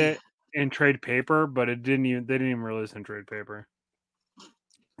let's find see. it in trade paper, but they didn't even release in trade paper.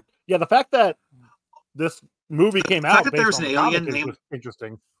 Yeah, the fact that this movie came fact out that based there's on an the comic alien is named- just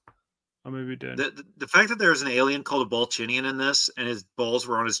interesting. Oh, maybe it did. the fact that there's an alien called a Balchinian in this, and his balls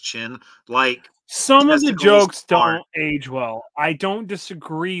were on his chin, like Some of the testicles jokes are- don't age well. I don't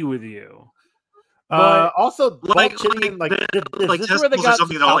disagree with you. But Also, like Balchinian, like, the- is like this where they testicles are got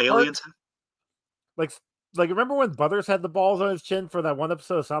something that all South Park? aliens have. Like remember when Butters had the balls on his chin for that one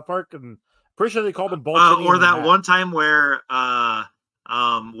episode of South Park? And pretty sure they called him Balchinian. Or in that one time where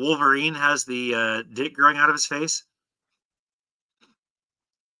Wolverine has the dick growing out of his face.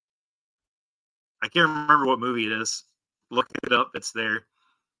 I can't remember what movie it is. Look it up; it's there.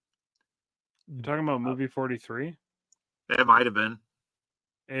 you're talking about movie 43? It might have been.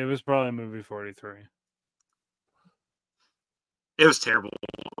 It was probably movie 43. It was terrible.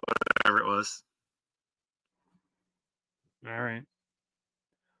 Whatever it was. All right.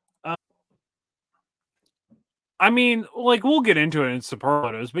 I mean, like we'll get into it in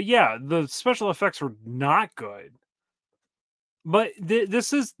superlatives, but yeah, the special effects were not good. But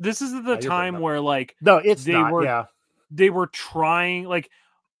this is the you're breaking time up. where like No, it's they not. were- Yeah, they were trying like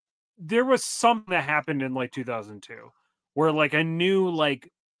there was something that happened in like 2002 where like a new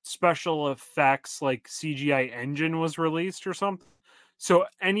like special effects like CGI engine was released or something. So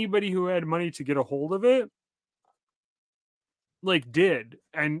anybody who had money to get a hold of it like did.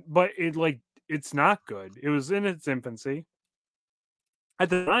 But it's not good. It was in its infancy. At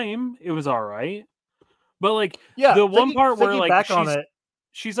the time, it was all right. But like yeah. the one part where thinking like back on she's it,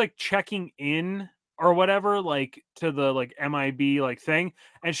 she's like checking in or whatever, like to the like MIB like thing,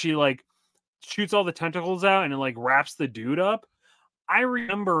 and she like shoots all the tentacles out and it like wraps the dude up. I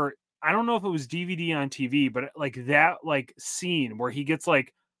remember, I don't know if it was DVD on TV, but like that like scene where he gets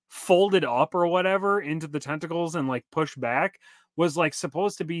like folded up or whatever into the tentacles and like pushed back was like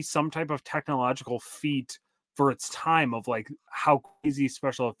supposed to be some type of technological feat for its time of like how crazy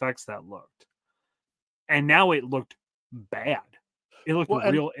special effects that looked. And now it looked bad. It looked Well,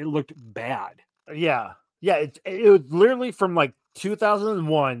 and- real. It looked bad. yeah. It was literally from like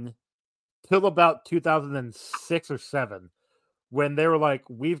 2001 till about 2006 or 7 when they were like,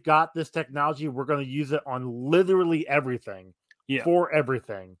 we've got this technology, we're going to use it on literally everything. Yeah. For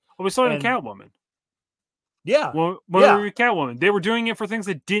everything. Well, we saw it in and- Catwoman. Yeah. When Yeah. we were Catwoman, they were doing it for things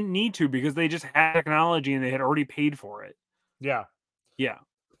that didn't need to because they just had technology and they had already paid for it. Yeah. Yeah.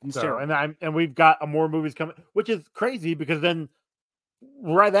 It's So, terrible. and we've got more movies coming, which is crazy because then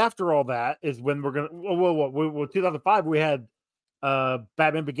right after all that is when we're gonna. Well, 2005 we had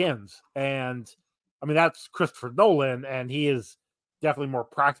Batman Begins, and I mean that's Christopher Nolan, and he is definitely more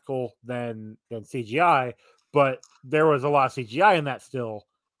practical than CGI, but there was a lot of CGI in that still,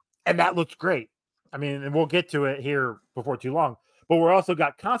 and that looks great. I mean, and we'll get to it here before too long. But we're also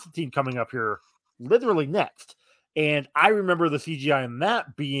got Constantine coming up here literally next. And I remember the CGI in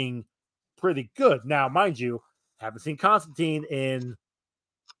that being pretty good. Now, mind you, haven't seen Constantine in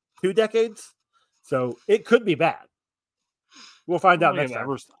 2 decades, so it could be bad. We'll find out next time. I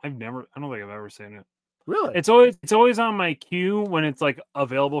don't think I've ever seen it. Really? It's always on my queue when it's like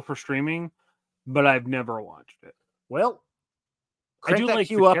available for streaming, but I've never watched it. Well, I do crank that like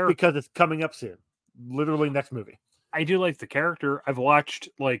queue the up character. because it's coming up soon. Literally next movie. I do like the character. I've watched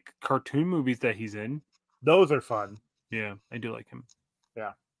like cartoon movies that he's in. Those are fun. Yeah, I do like him.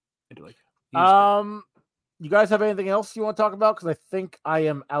 Yeah. I do like him. He's good. You guys have anything else you want to talk about? Because I think I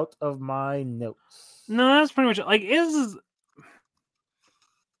am out of my notes. No, that's pretty much it. Like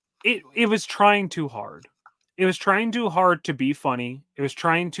it was trying too hard. It was trying too hard to be funny. It was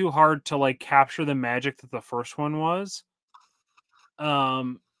trying too hard to like capture the magic that the first one was.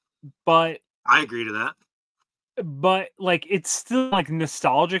 But I agree to that. like it's still like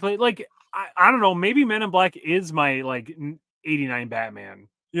nostalgically like I don't know, maybe Men in Black is my like 89 Batman.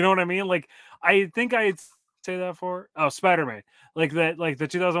 You know what I mean? Like I think I'd say that for Spider-Man. Like that like the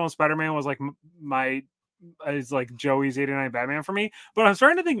 2001 Spider-Man was like my is like Joey's 89 Batman for me. But I'm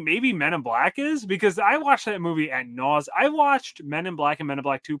starting to think maybe Men in Black is, because I watched that movie at nauseam. I watched Men in Black and Men in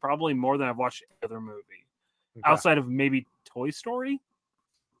Black 2 probably more than I've watched any other movie. Okay. Outside of maybe Toy Story.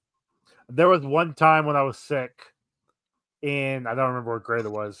 There was one time when I was sick, and I don't remember what grade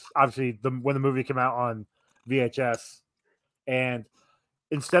it was. Obviously, when the movie came out on VHS, and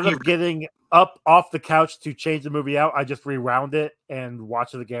instead of getting up off the couch to change the movie out, I just rewound it and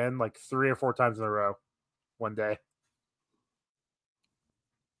watched it again like 3 or 4 times in a row one day.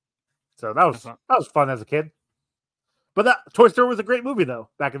 So that was fun as a kid. But that Toy Story was a great movie though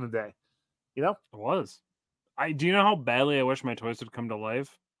back in the day. You know? It was. Do you know how badly I wish my toys would come to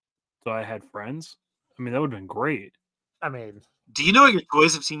life? So I had friends. I mean, that would have been great. I mean, Do you know what your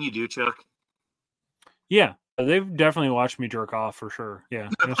toys have seen you do, Chuck? Yeah, they've definitely watched me jerk off for sure. Yeah,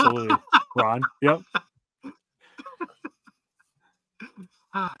 absolutely. Ron, yep.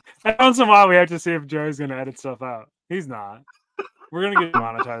 And once in a while, we have to see if Joe's going to edit stuff out. He's not. We're going to get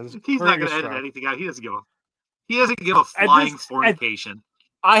monetized. He's We're not going get to edit struck. anything out. He doesn't give a flying fornication.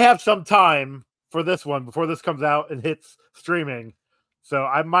 I have some time for this one before this comes out and hits streaming. So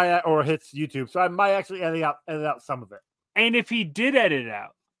I might, or hits YouTube. So I might actually edit out some of it. And if he did edit it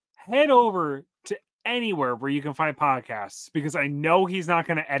out, head over to anywhere where you can find podcasts, because I know he's not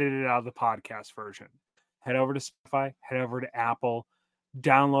going to edit it out of the podcast version. Head over to Spotify, head over to Apple,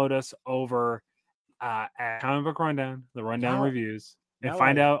 download us over at Comic Book Rundown, the Rundown Now- reviews, and now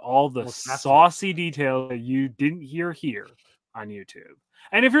find I out all the almost have to. saucy details that you didn't hear here on YouTube.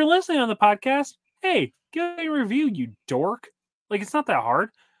 And if you're listening on the podcast, hey, give a review, you dork. Like, it's not that hard.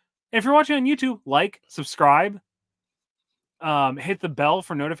 And if you're watching on YouTube, like, subscribe, hit the bell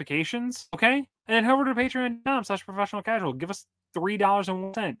for notifications, okay? And then head over to patreon.com/professional casual. Give us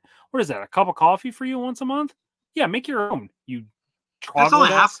 $3.01. What is that? A cup of coffee for you once a month? Yeah, make your own. You That's only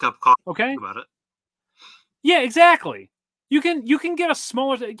troglodytes. half cup coffee. Okay. Think about it. Yeah, exactly. You can get a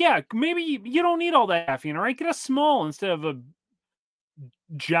smaller. Yeah, maybe you don't need all that caffeine. All right, get a small instead of a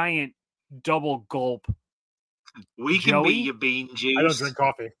giant double gulp. We can Joey? be your bean juice. I don't drink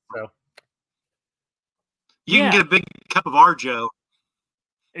coffee, so You Yeah. can get a big cup of our Joe.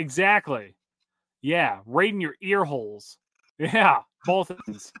 Exactly. Yeah, right in your ear holes. Yeah, both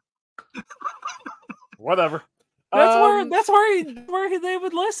ends. whatever. That's where they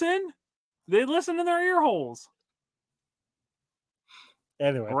would listen. They listen in their ear holes.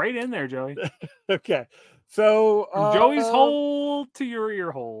 Anyway, Right in there, Joey. okay. So From Joey's hole to your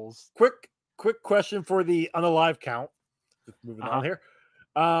ear holes. quick question for the unalive count. Just moving Uh-huh. on here.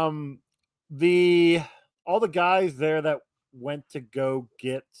 All the guys there that went to go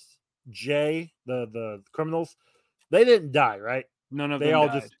get Jay, the criminals, they didn't die, right? None of They them all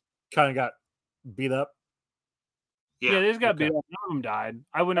died. just kind of got beat up. Yeah, they just got okay. beat up. None of them died.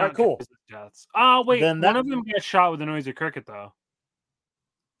 I would All not right, cool. count this as deaths. Oh, wait. Then One that- of them got shot with a noisy cricket, though.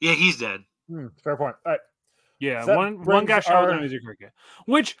 Yeah, he's dead. Fair point. All right. Yeah, So that one brings got shot with a our- noisy cricket.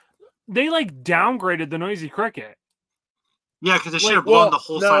 Which they like downgraded the noisy cricket. Yeah, because they should Wait, have blown well, the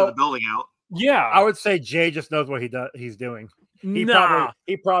whole side of no. the building out. Yeah. I would say Jay just knows what he's doing. He nah.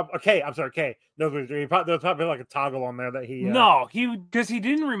 probably okay. I'm sorry, Kay knows what he's doing. There's probably like a toggle on there that he. No, because he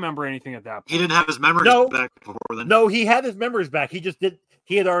didn't remember anything at that point. He didn't have his memories No. back before then. No, he had his memories back. He just did.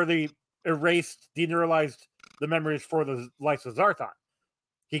 He had already erased, deneuralized the memories for the Lights of Zarthon.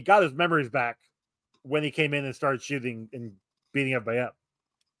 He got his memories back when he came in and started shooting and beating everybody up.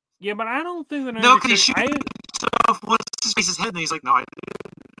 Yeah, but I don't think that. No, because he shoots off what's his face's head, and he's like, "No, I."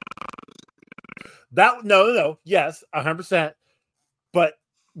 That no, yes, 100%. But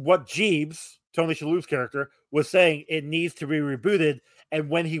what Jeeves, Tony Shalhoub's character, was saying, it needs to be rebooted. And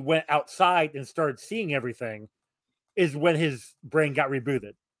when he went outside and started seeing everything, is when his brain got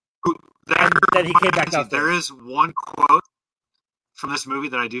rebooted. And then he came back downstairs. There is one quote from this movie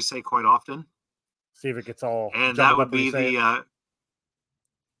that I do say quite often, See if it gets all. and jumbled that up would when you be say the it.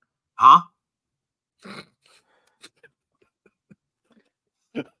 huh?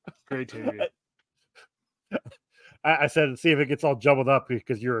 Great TV. I said, see if it gets all jumbled up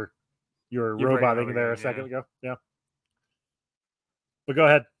because you're You're breaking roboting up there again, a second ago. Yeah. But go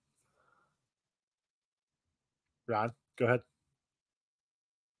ahead. Ron, go ahead.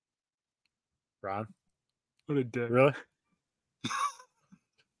 Ron, What a dick. really?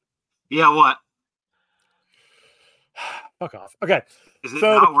 Yeah, what? Fuck off. Okay. Is it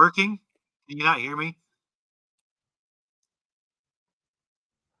So not working? Can you not hear me?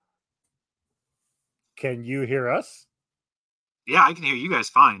 Can you hear us? Yeah, I can hear you guys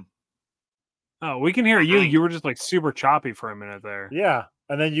fine. Oh, we can hear you. Okay. You were just like super choppy for a minute there. Yeah.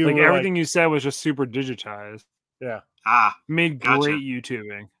 And then you Like were everything you said was just super digitized. yeah. Ah, Made Gotcha. great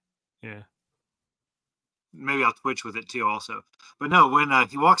YouTubing. Yeah. maybe I'll Twitch with it too, also. But no, when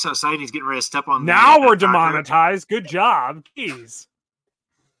he walks outside, and he's getting ready to step on. Now the, we're taco. demonetized. Good job. Jeez.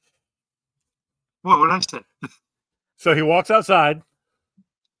 What did I say? So he walks outside.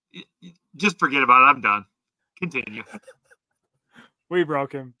 Just forget about it. I'm done. Continue. We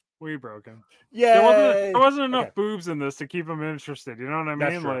broke him. We broke him. Yeah. There wasn't enough Okay. boobs in this to keep him interested. You know what I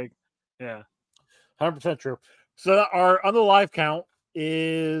That's mean? true. Like, yeah. 100% true. So our on the live count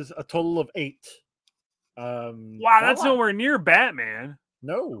is a total of 8. Wow, not that's a lot. nowhere near Batman.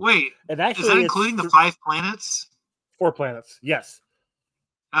 No. Wait, And is actually, that it's including the 5 planets? 4 planets. Yes.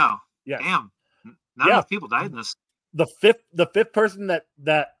 Oh, Yes. damn! Not Yeah. enough people died in this. The fifth person that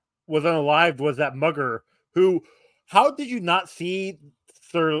was unalived was that mugger who. How did you not see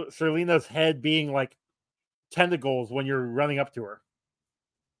Serlena's head being like tentacles when you're running up to her?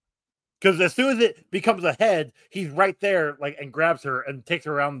 Because as soon as it becomes a head, he's right there, like, and grabs her and takes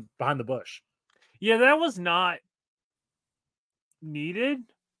her around behind the bush. Yeah, that was not needed.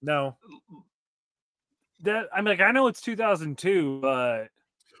 No. That I mean, like, I know it's 2002, but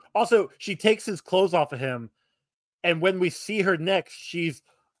Also, she takes his clothes off of him, and when we see her next, she's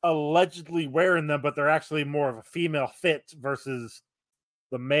allegedly wearing them, but they're actually more of a female fit versus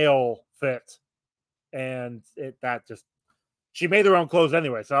the male fit. And she made her own clothes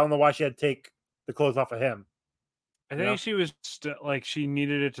anyway, so I don't know why she had to take the clothes off of him. I think Yeah. she was like she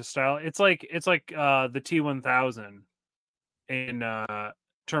needed it to style. It's like the T-1000 in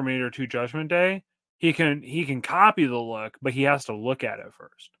Terminator 2: Judgment Day. He can copy the look, but he has to look at it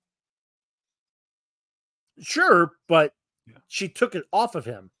first. Sure, but Yeah. she took it off of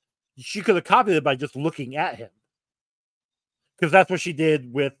him. She could have copied it by just looking at him. Because that's what she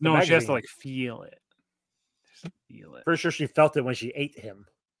did with the No, she has magazine. to like feel it. Just feel it. Pretty sure she felt it when she ate him.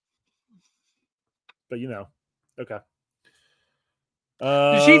 But okay.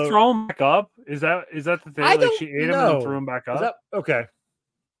 Did she throw him back up? Is that the thing? I Like she ate him and know. then threw him back Is up? that okay?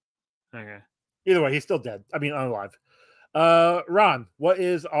 Okay. Either way, he's still dead. I mean, unalive. Ron, what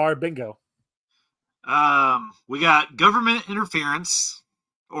is our bingo? We got government interference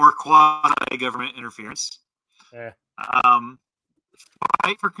or quasi-government interference. Eh.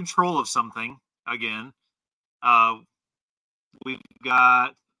 Fight for control of something again. We've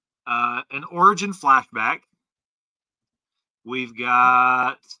got an origin flashback. We've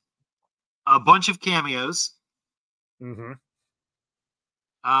got a bunch of cameos. Mm-hmm.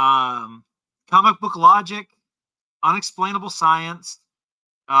 Comic book logic, unexplainable science,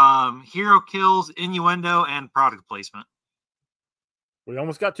 hero kills, innuendo, and product placement. We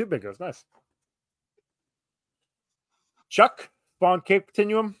almost got 2 bingos. Nice. Chuck, Spawn Cape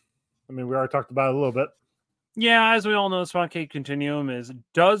Continuum. I mean, we already talked about it a little bit. Yeah, as we all know, Spawn Cape Continuum is,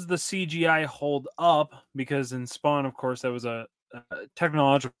 does the CGI hold up? Because in Spawn, of course, that was a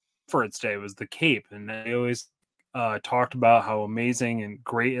technological for its day. It was the cape, and they always talked about how amazing and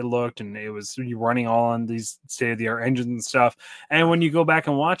great it looked, and it was running all on these state-of-the-art engines and stuff. And when you go back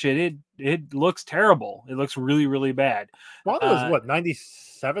and watch it, it looks terrible. It looks really, really bad. Spawn was what,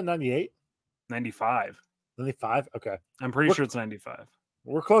 97, 98? 95. 95? Okay. I'm pretty What- sure it's 95.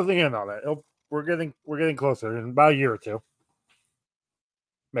 We're closing in on it. We're getting closer in about a year or two.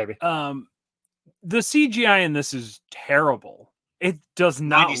 Maybe. The CGI in this is terrible. It does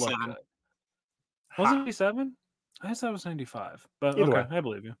not 97. look good. Was it 97? I guess that was 95. But Either okay, way. I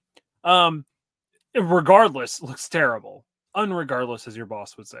believe you. Regardless, it looks terrible. unregardless, as your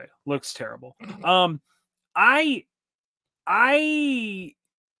boss would say, looks terrible. I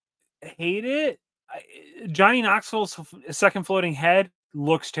hate it. Johnny Knoxville's second floating head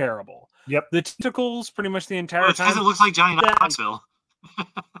looks terrible. Yep. The tentacles, pretty much the entire Well, it's because time. it looks like Johnny that- Knoxville.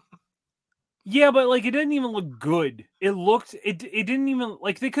 Yeah, but like it didn't even look good. It didn't even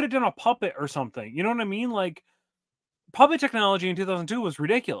like they could have done a puppet or something. You know what I mean? Like puppet technology in 2002 was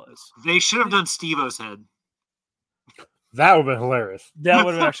ridiculous. They should have done Steve-O's head. That would have been hilarious. That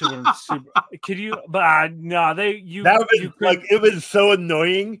would have actually been super. Could you? But no, That would have been like it was so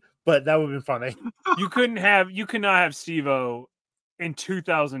annoying, but that would have been funny. you could not have Steve-O in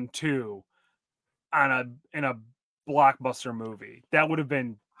 2002 in a blockbuster movie. That would have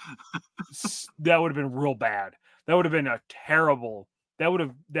been real bad. That would have been a terrible. That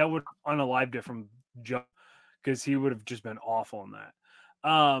would unalived it from Joe because he would have just been awful in that.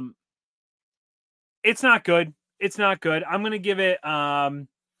 It's not good. It's not good. I'm gonna give it the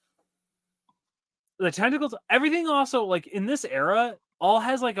tentacles. Everything also like in this era all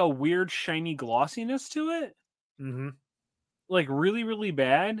has like a weird shiny glossiness to it. Mm-hmm. Like really, really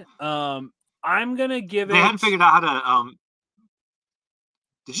bad. I'm gonna give They it. hadn't figured out how to.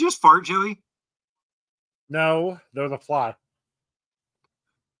 Did you just fart, Joey? No, there was a fly.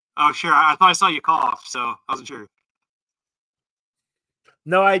 Oh, sure. I thought I saw you cough, so I wasn't sure.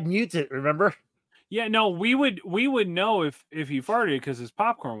 No, I'd mute it. Remember? Yeah, no, we would know if he farted because his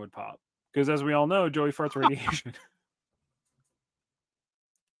popcorn would pop. Because as we all know, Joey farts radiation.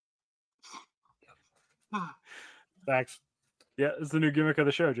 Thanks. Yeah, it's the new gimmick of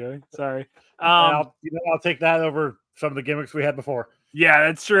the show, Joey. Sorry. I'll take that over some of the gimmicks we had before. Yeah,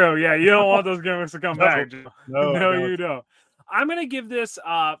 that's true. Yeah, you don't want those gimmicks to come No. back. Joe. No, No, no. you don't. I'm gonna give this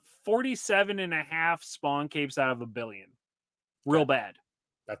 47.5 spawn capes out of 1 billion. Real bad.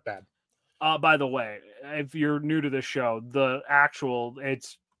 That's bad. By the way, if you're new to this show,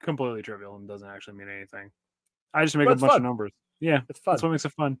 it's completely trivial and doesn't actually mean anything. I just make But a it's bunch fun. of numbers. Yeah, It's fun. that's what makes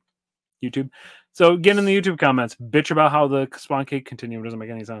it fun. YouTube. So get in the YouTube comments, bitch about how the spawn cake continuum doesn't make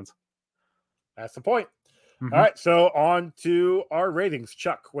any sense. That's the point. Mhm. All right, so on to our ratings.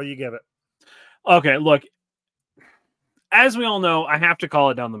 Chuck, what do you give it? Okay, look. As we all know, I have to call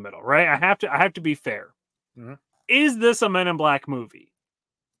it down the middle, right? I have to be fair. Mhm. Is this a Men in Black movie?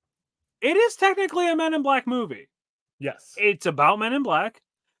 It is technically a Men in Black movie. Yes. It's about Men in Black.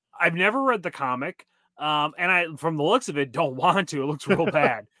 I've never read the comic, and I, from the looks of it, don't want to. It looks real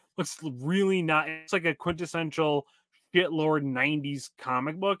bad. Looks really not. It's like a quintessential shitlord 90s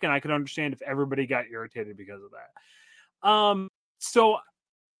comic book, and I could understand if everybody got irritated because of that. So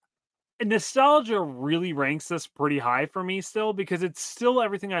nostalgia really ranks this pretty high for me still because it's still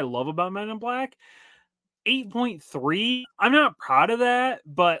everything I love about Men in Black. 8.3. I'm not proud of that,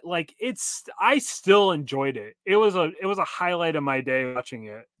 but like I still enjoyed it. It was a highlight of my day watching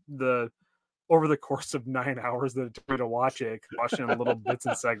it. Over the course of 9 hours that it took me to watch it, watching little bits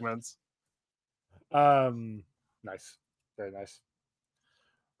and segments. Nice. Very nice.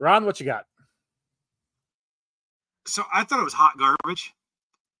 Ron, what you got? So I thought it was hot garbage.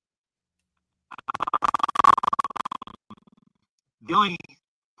 The only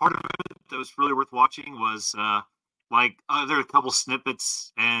part of it that was really worth watching was there were a couple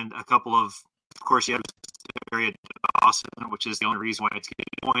snippets and a couple of course, you have Rosario Dawson, which is the only reason why it's getting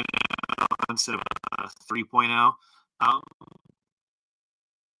 2.0 instead of 3.0.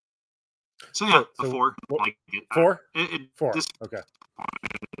 So yeah, So, a 4. what- Like it. 4? It 4. This, Okay.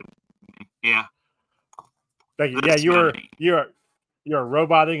 yeah. Thank you. But Yeah, it's you're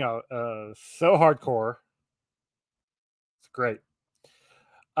roboting so hardcore. It's great.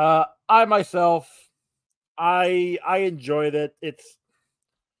 I myself, I enjoyed it. It's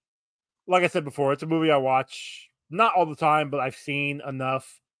like I said before, it's a movie I watch not all the time, but I've seen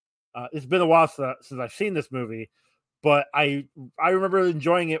enough. It's been a while since I've seen this movie, but I remember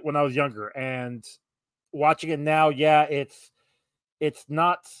enjoying it when I was younger, and watching it now, yeah, it's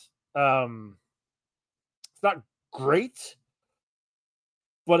not great,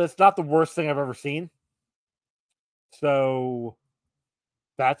 but it's not the worst thing I've ever seen. So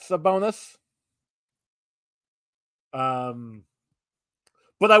that's a bonus.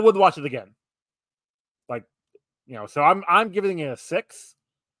 But I would watch it again. Like, so I'm giving it a 6.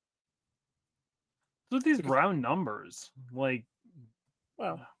 With these round numbers, like,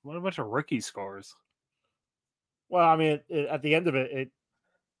 Well, what a bunch of rookie scores. I mean, at the end of it, it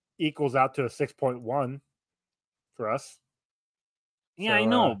equals out to a 6.1 for us. Yeah, I So,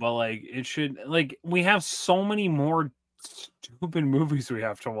 know, but like, it should, like, we have so many more stupid movies we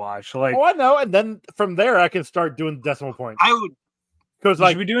have to watch. Like, Oh, I know. And then from there, I can start doing decimal points. I would Because, you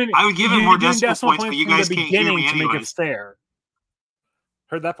like, should be doing. I would give you it should more be doing decimal points, but you from guys the can't hear me beginning to make it anyways. fair.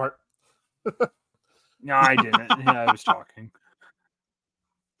 Heard that part. No, I didn't. Yeah, I was talking.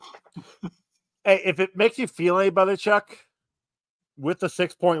 Hey, if it makes you feel any better, Chuck, with the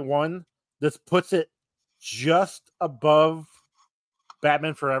 6.1, this puts it just above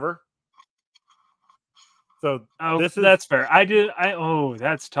Batman Forever. So Oh, this is that's fair.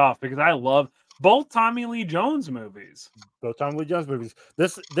 That's tough because I love both Tommy Lee Jones movies. both Tommy Lee Jones movies.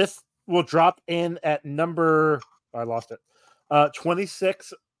 This will drop in at number, I lost it,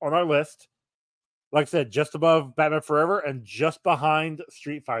 26 on our list. Like I said, just above Batman Forever and just behind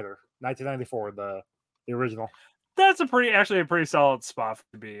Street Fighter 1994, the original. That's actually a pretty solid spot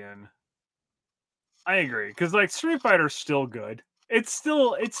to be in. I agree because like Street Fighter's still good. It's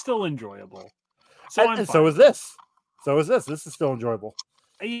still enjoyable. So And so is this. So is this. This is still enjoyable.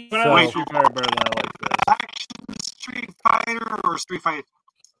 But I So- like Street Fighter better than I like this. Action Street Fighter or Street Fighter?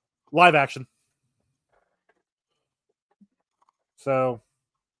 Live action. So,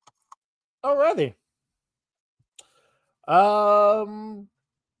 alrighty.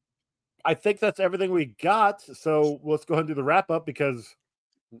 I think that's everything we got. So let's go ahead and do the wrap up because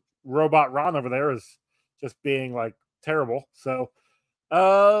Robot Ron over there is just being like terrible. So,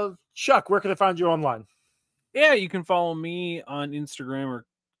 Chuck, where can I find you online? Yeah, you can follow me on Instagram or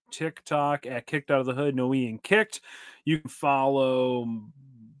TikTok at Kicked Out of the Hood, No E and Kicked. You can follow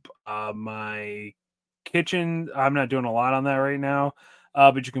my kitchen. I'm not doing a lot on that right now,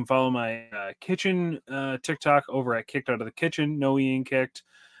 but you can follow my kitchen TikTok over at Kicked Out of the Kitchen, No E and Kicked.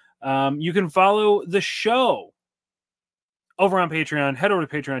 You can follow the show over on Patreon. Head over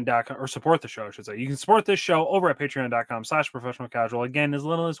to patreon.com or support the show, I should say. You can support this show over at patreon.com/professional casual. Again, as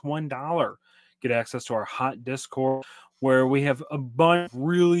little as $1. Get access to our hot Discord where we have a bunch of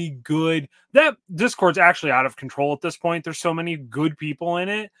really good. That Discord's actually out of control at this point. There's so many good people in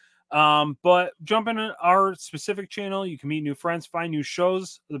it. But jump into our specific channel. You can meet new friends, find new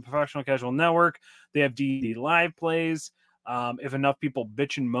shows. The Professional Casual Network. They have D&D live plays. If enough people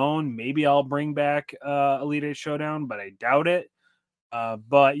bitch and moan, maybe I'll bring back Elite Eight Showdown, but I doubt it.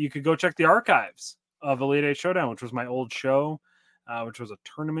 But you could go check the archives of Elite Eight Showdown, which was my old show, which was a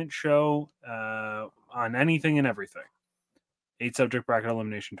tournament show on anything and everything. 8-subject bracket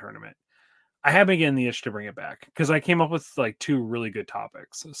elimination tournament. I have been getting the itch to bring it back because I came up with like 2 really good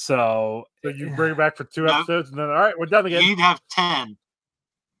topics. So you bring it back for 2 No. episodes, and then all right, we're done again. You'd have 10.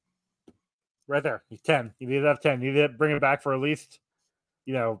 Right there, 10. You need to have 10. You need to bring it back for at least,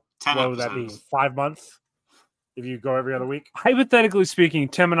 10 what would that be? episodes. 5 months? If you go every other week. hypothetically speaking,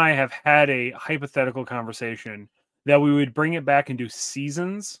 Tim and I have had a hypothetical conversation that we would bring it back and do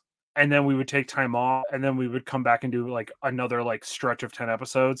seasons, and then we would take time off, and then we would come back and do like another like stretch of 10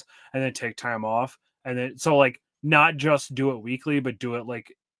 episodes, and then take time off, and then so like not just do it weekly, but do it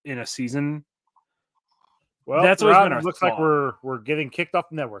like in a season. Well, That's always Rob, been our it looks like thought. we're getting kicked off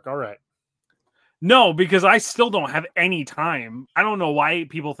the network. All right. No, because I still don't have any time. I don't know why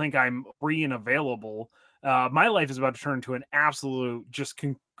people think I'm free and available. My life is about to turn into an absolute just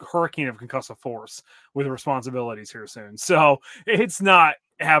hurricane of concussive force with responsibilities here soon. So it's not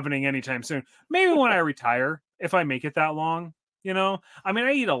happening anytime soon. Maybe when I retire, if I make it that long, I mean,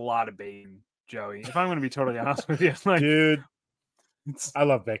 I eat a lot of bacon, Joey. If I'm going to be totally honest with you, like, Dude, it's I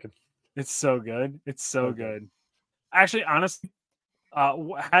love bacon. so good. It's so Okay. good. Actually, honestly,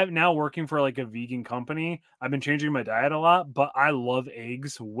 now working for like a vegan company, I've been changing my diet a lot, but I love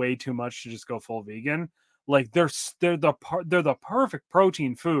eggs way too much to just go full vegan. Like they're the perfect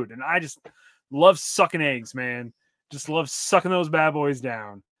protein food, and I just love sucking eggs, man. Just love sucking those bad boys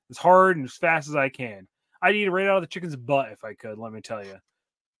down as hard and as fast as I can. I'd eat it right out of the chicken's butt if I could. Let me tell you.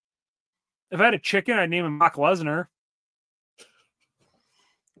 If I had a chicken, I'd name him Brock Lesnar.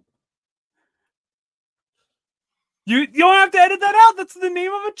 You don't have to edit that out. That's the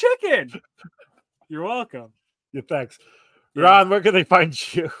name of a chicken. You're welcome. Yeah, thanks. Yeah. Ron, where can they find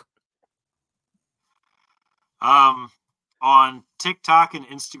you? On TikTok and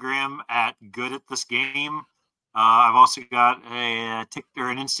Instagram at Good at This Game. I've also got an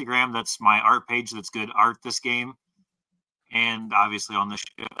Instagram that's my art page that's Good Art This Game, and obviously on the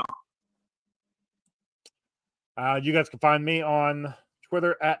show. You guys can find me on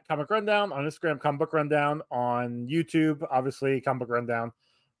Twitter at Comic Rundown, on Instagram Comic Book Rundown, on YouTube obviously Comic Book Rundown.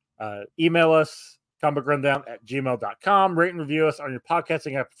 Email us comicbookrundown@gmail.com. Rate and review us on your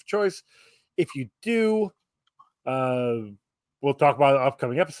podcasting app of choice. If you do, we'll talk about an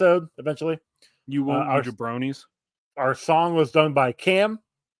upcoming episode eventually. You won't our- you jabronis. Our song was done by Cam.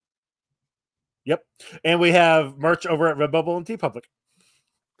 Yep. And we have merch over at Redbubble and TeePublic.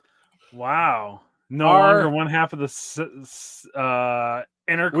 Wow. No Our- longer one half of the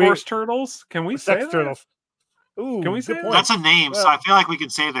intercourse turtles. Can we say Sex that? Turtles. Ooh, Can we good say that? point. That's a name, so Well, I feel like we can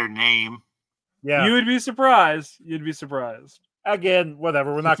say their name. yeah. You would be surprised. You'd be surprised. Again,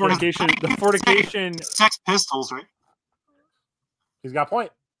 whatever. We're The not going to. fornication. The fornication. Sex Pistols, right? He's got a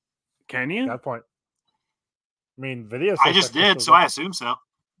point. Can Got you? a point. I mean, video. I just did, so I assume so.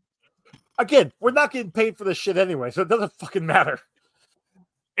 Again, we're not getting paid for this shit anyway, so it doesn't fucking matter.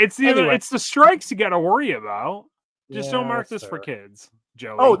 It's the Anyway. it's the strikes you got to worry about. Just Yeah, don't mark that's this for fair. kids,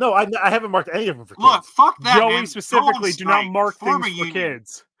 Joey. Oh no, I haven't marked any of them for kids. Look, fuck that, Joey man. specifically, Go on do not strike. mark Form things a for union.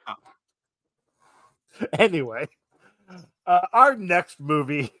 kids. Anyway, our next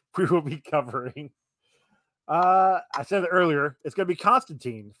movie we will be covering. I said it earlier. It's going to be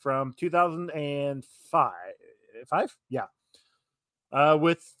Constantine from 2005. Yeah.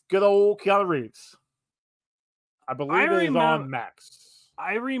 With good old Keanu Reeves. I believe it is on Max.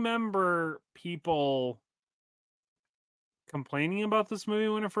 I remember people complaining about this movie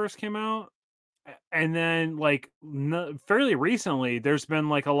when it first came out. And then, like, fairly recently, there's been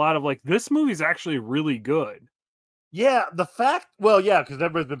like a lot of like, this movie's actually really good. Yeah, because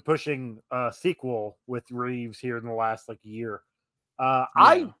everybody's been pushing a sequel with Reeves here in the last like year.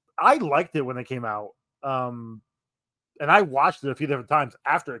 I liked it when it came out, and I watched it a few different times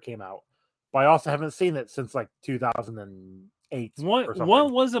after it came out, but I also haven't seen it since like 2008. What or something.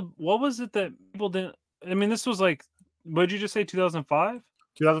 what was it that people didn't? I mean, this was like, what did you just say? 2005.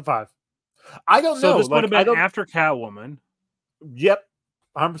 2005. I don't So know. this would have I been don't. after Catwoman, Yep,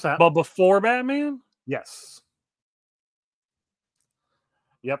 100%. but before Batman. Yes.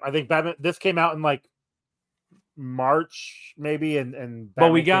 Yep, I think Batman. This came out in like March, maybe, and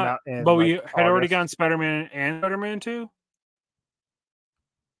But we Batman came got, out in, but we like, had already August. gotten Spider-Man and Spider-Man 2.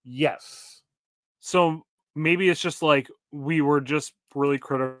 Yes. So maybe it's just like we were just really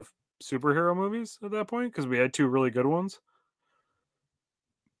critical of superhero movies at that point because we had two really good ones.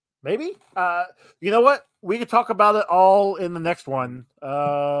 Maybe. You know what? We could talk about it all in the next one.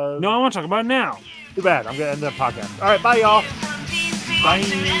 No, I want to talk about it now. Too bad. I'm gonna end the podcast. All right, bye, y'all. Bye.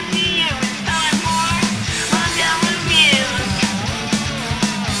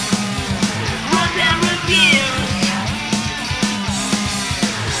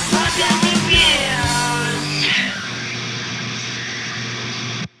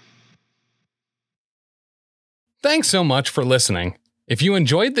 Thanks so much for listening. If you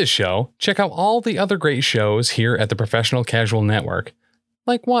enjoyed this show, check out all the other great shows here at the Professional Casual Network.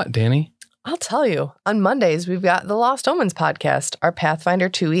 Like what, Danny? I'll tell you. On Mondays, we've got the Lost Omens podcast, our Pathfinder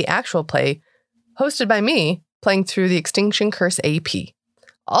 2e actual play, hosted by me, playing through the Extinction Curse AP.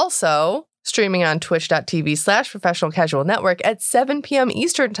 Also, streaming on twitch.tv/Professional Casual Network at 7 p.m.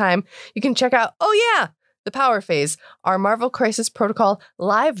 Eastern Time, you can check out, The Power Phase, our Marvel Crisis Protocol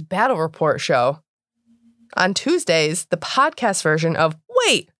live battle report show. On Tuesdays, the podcast version of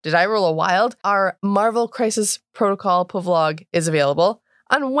Wait, Did I Roll a Wild? Our Marvel Crisis Protocol vlog is available.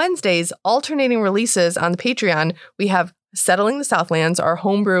 On Wednesdays, alternating releases on the Patreon, we have Settling the Southlands, our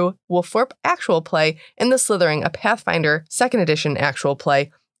homebrew Wolfthorpe actual play, and The Slithering, a Pathfinder 2nd edition actual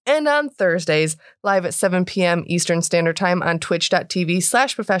play. And on Thursdays, live at 7 p.m. Eastern Standard Time on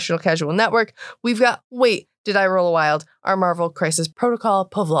twitch.tv/Professional Casual Network, we've got Wait, Did I Roll a Wild? Our Marvel Crisis Protocol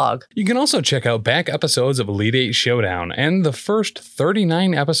vlog. You can also check out back episodes of Elite 8 Showdown and the first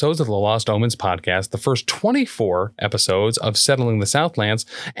 39 episodes of the Lost Omens podcast, the first 24 episodes of Settling the Southlands,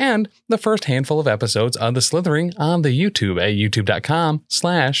 and the first handful of episodes of The Slithering on the YouTube at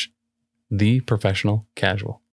youtube.com/TheProfessionalCasual.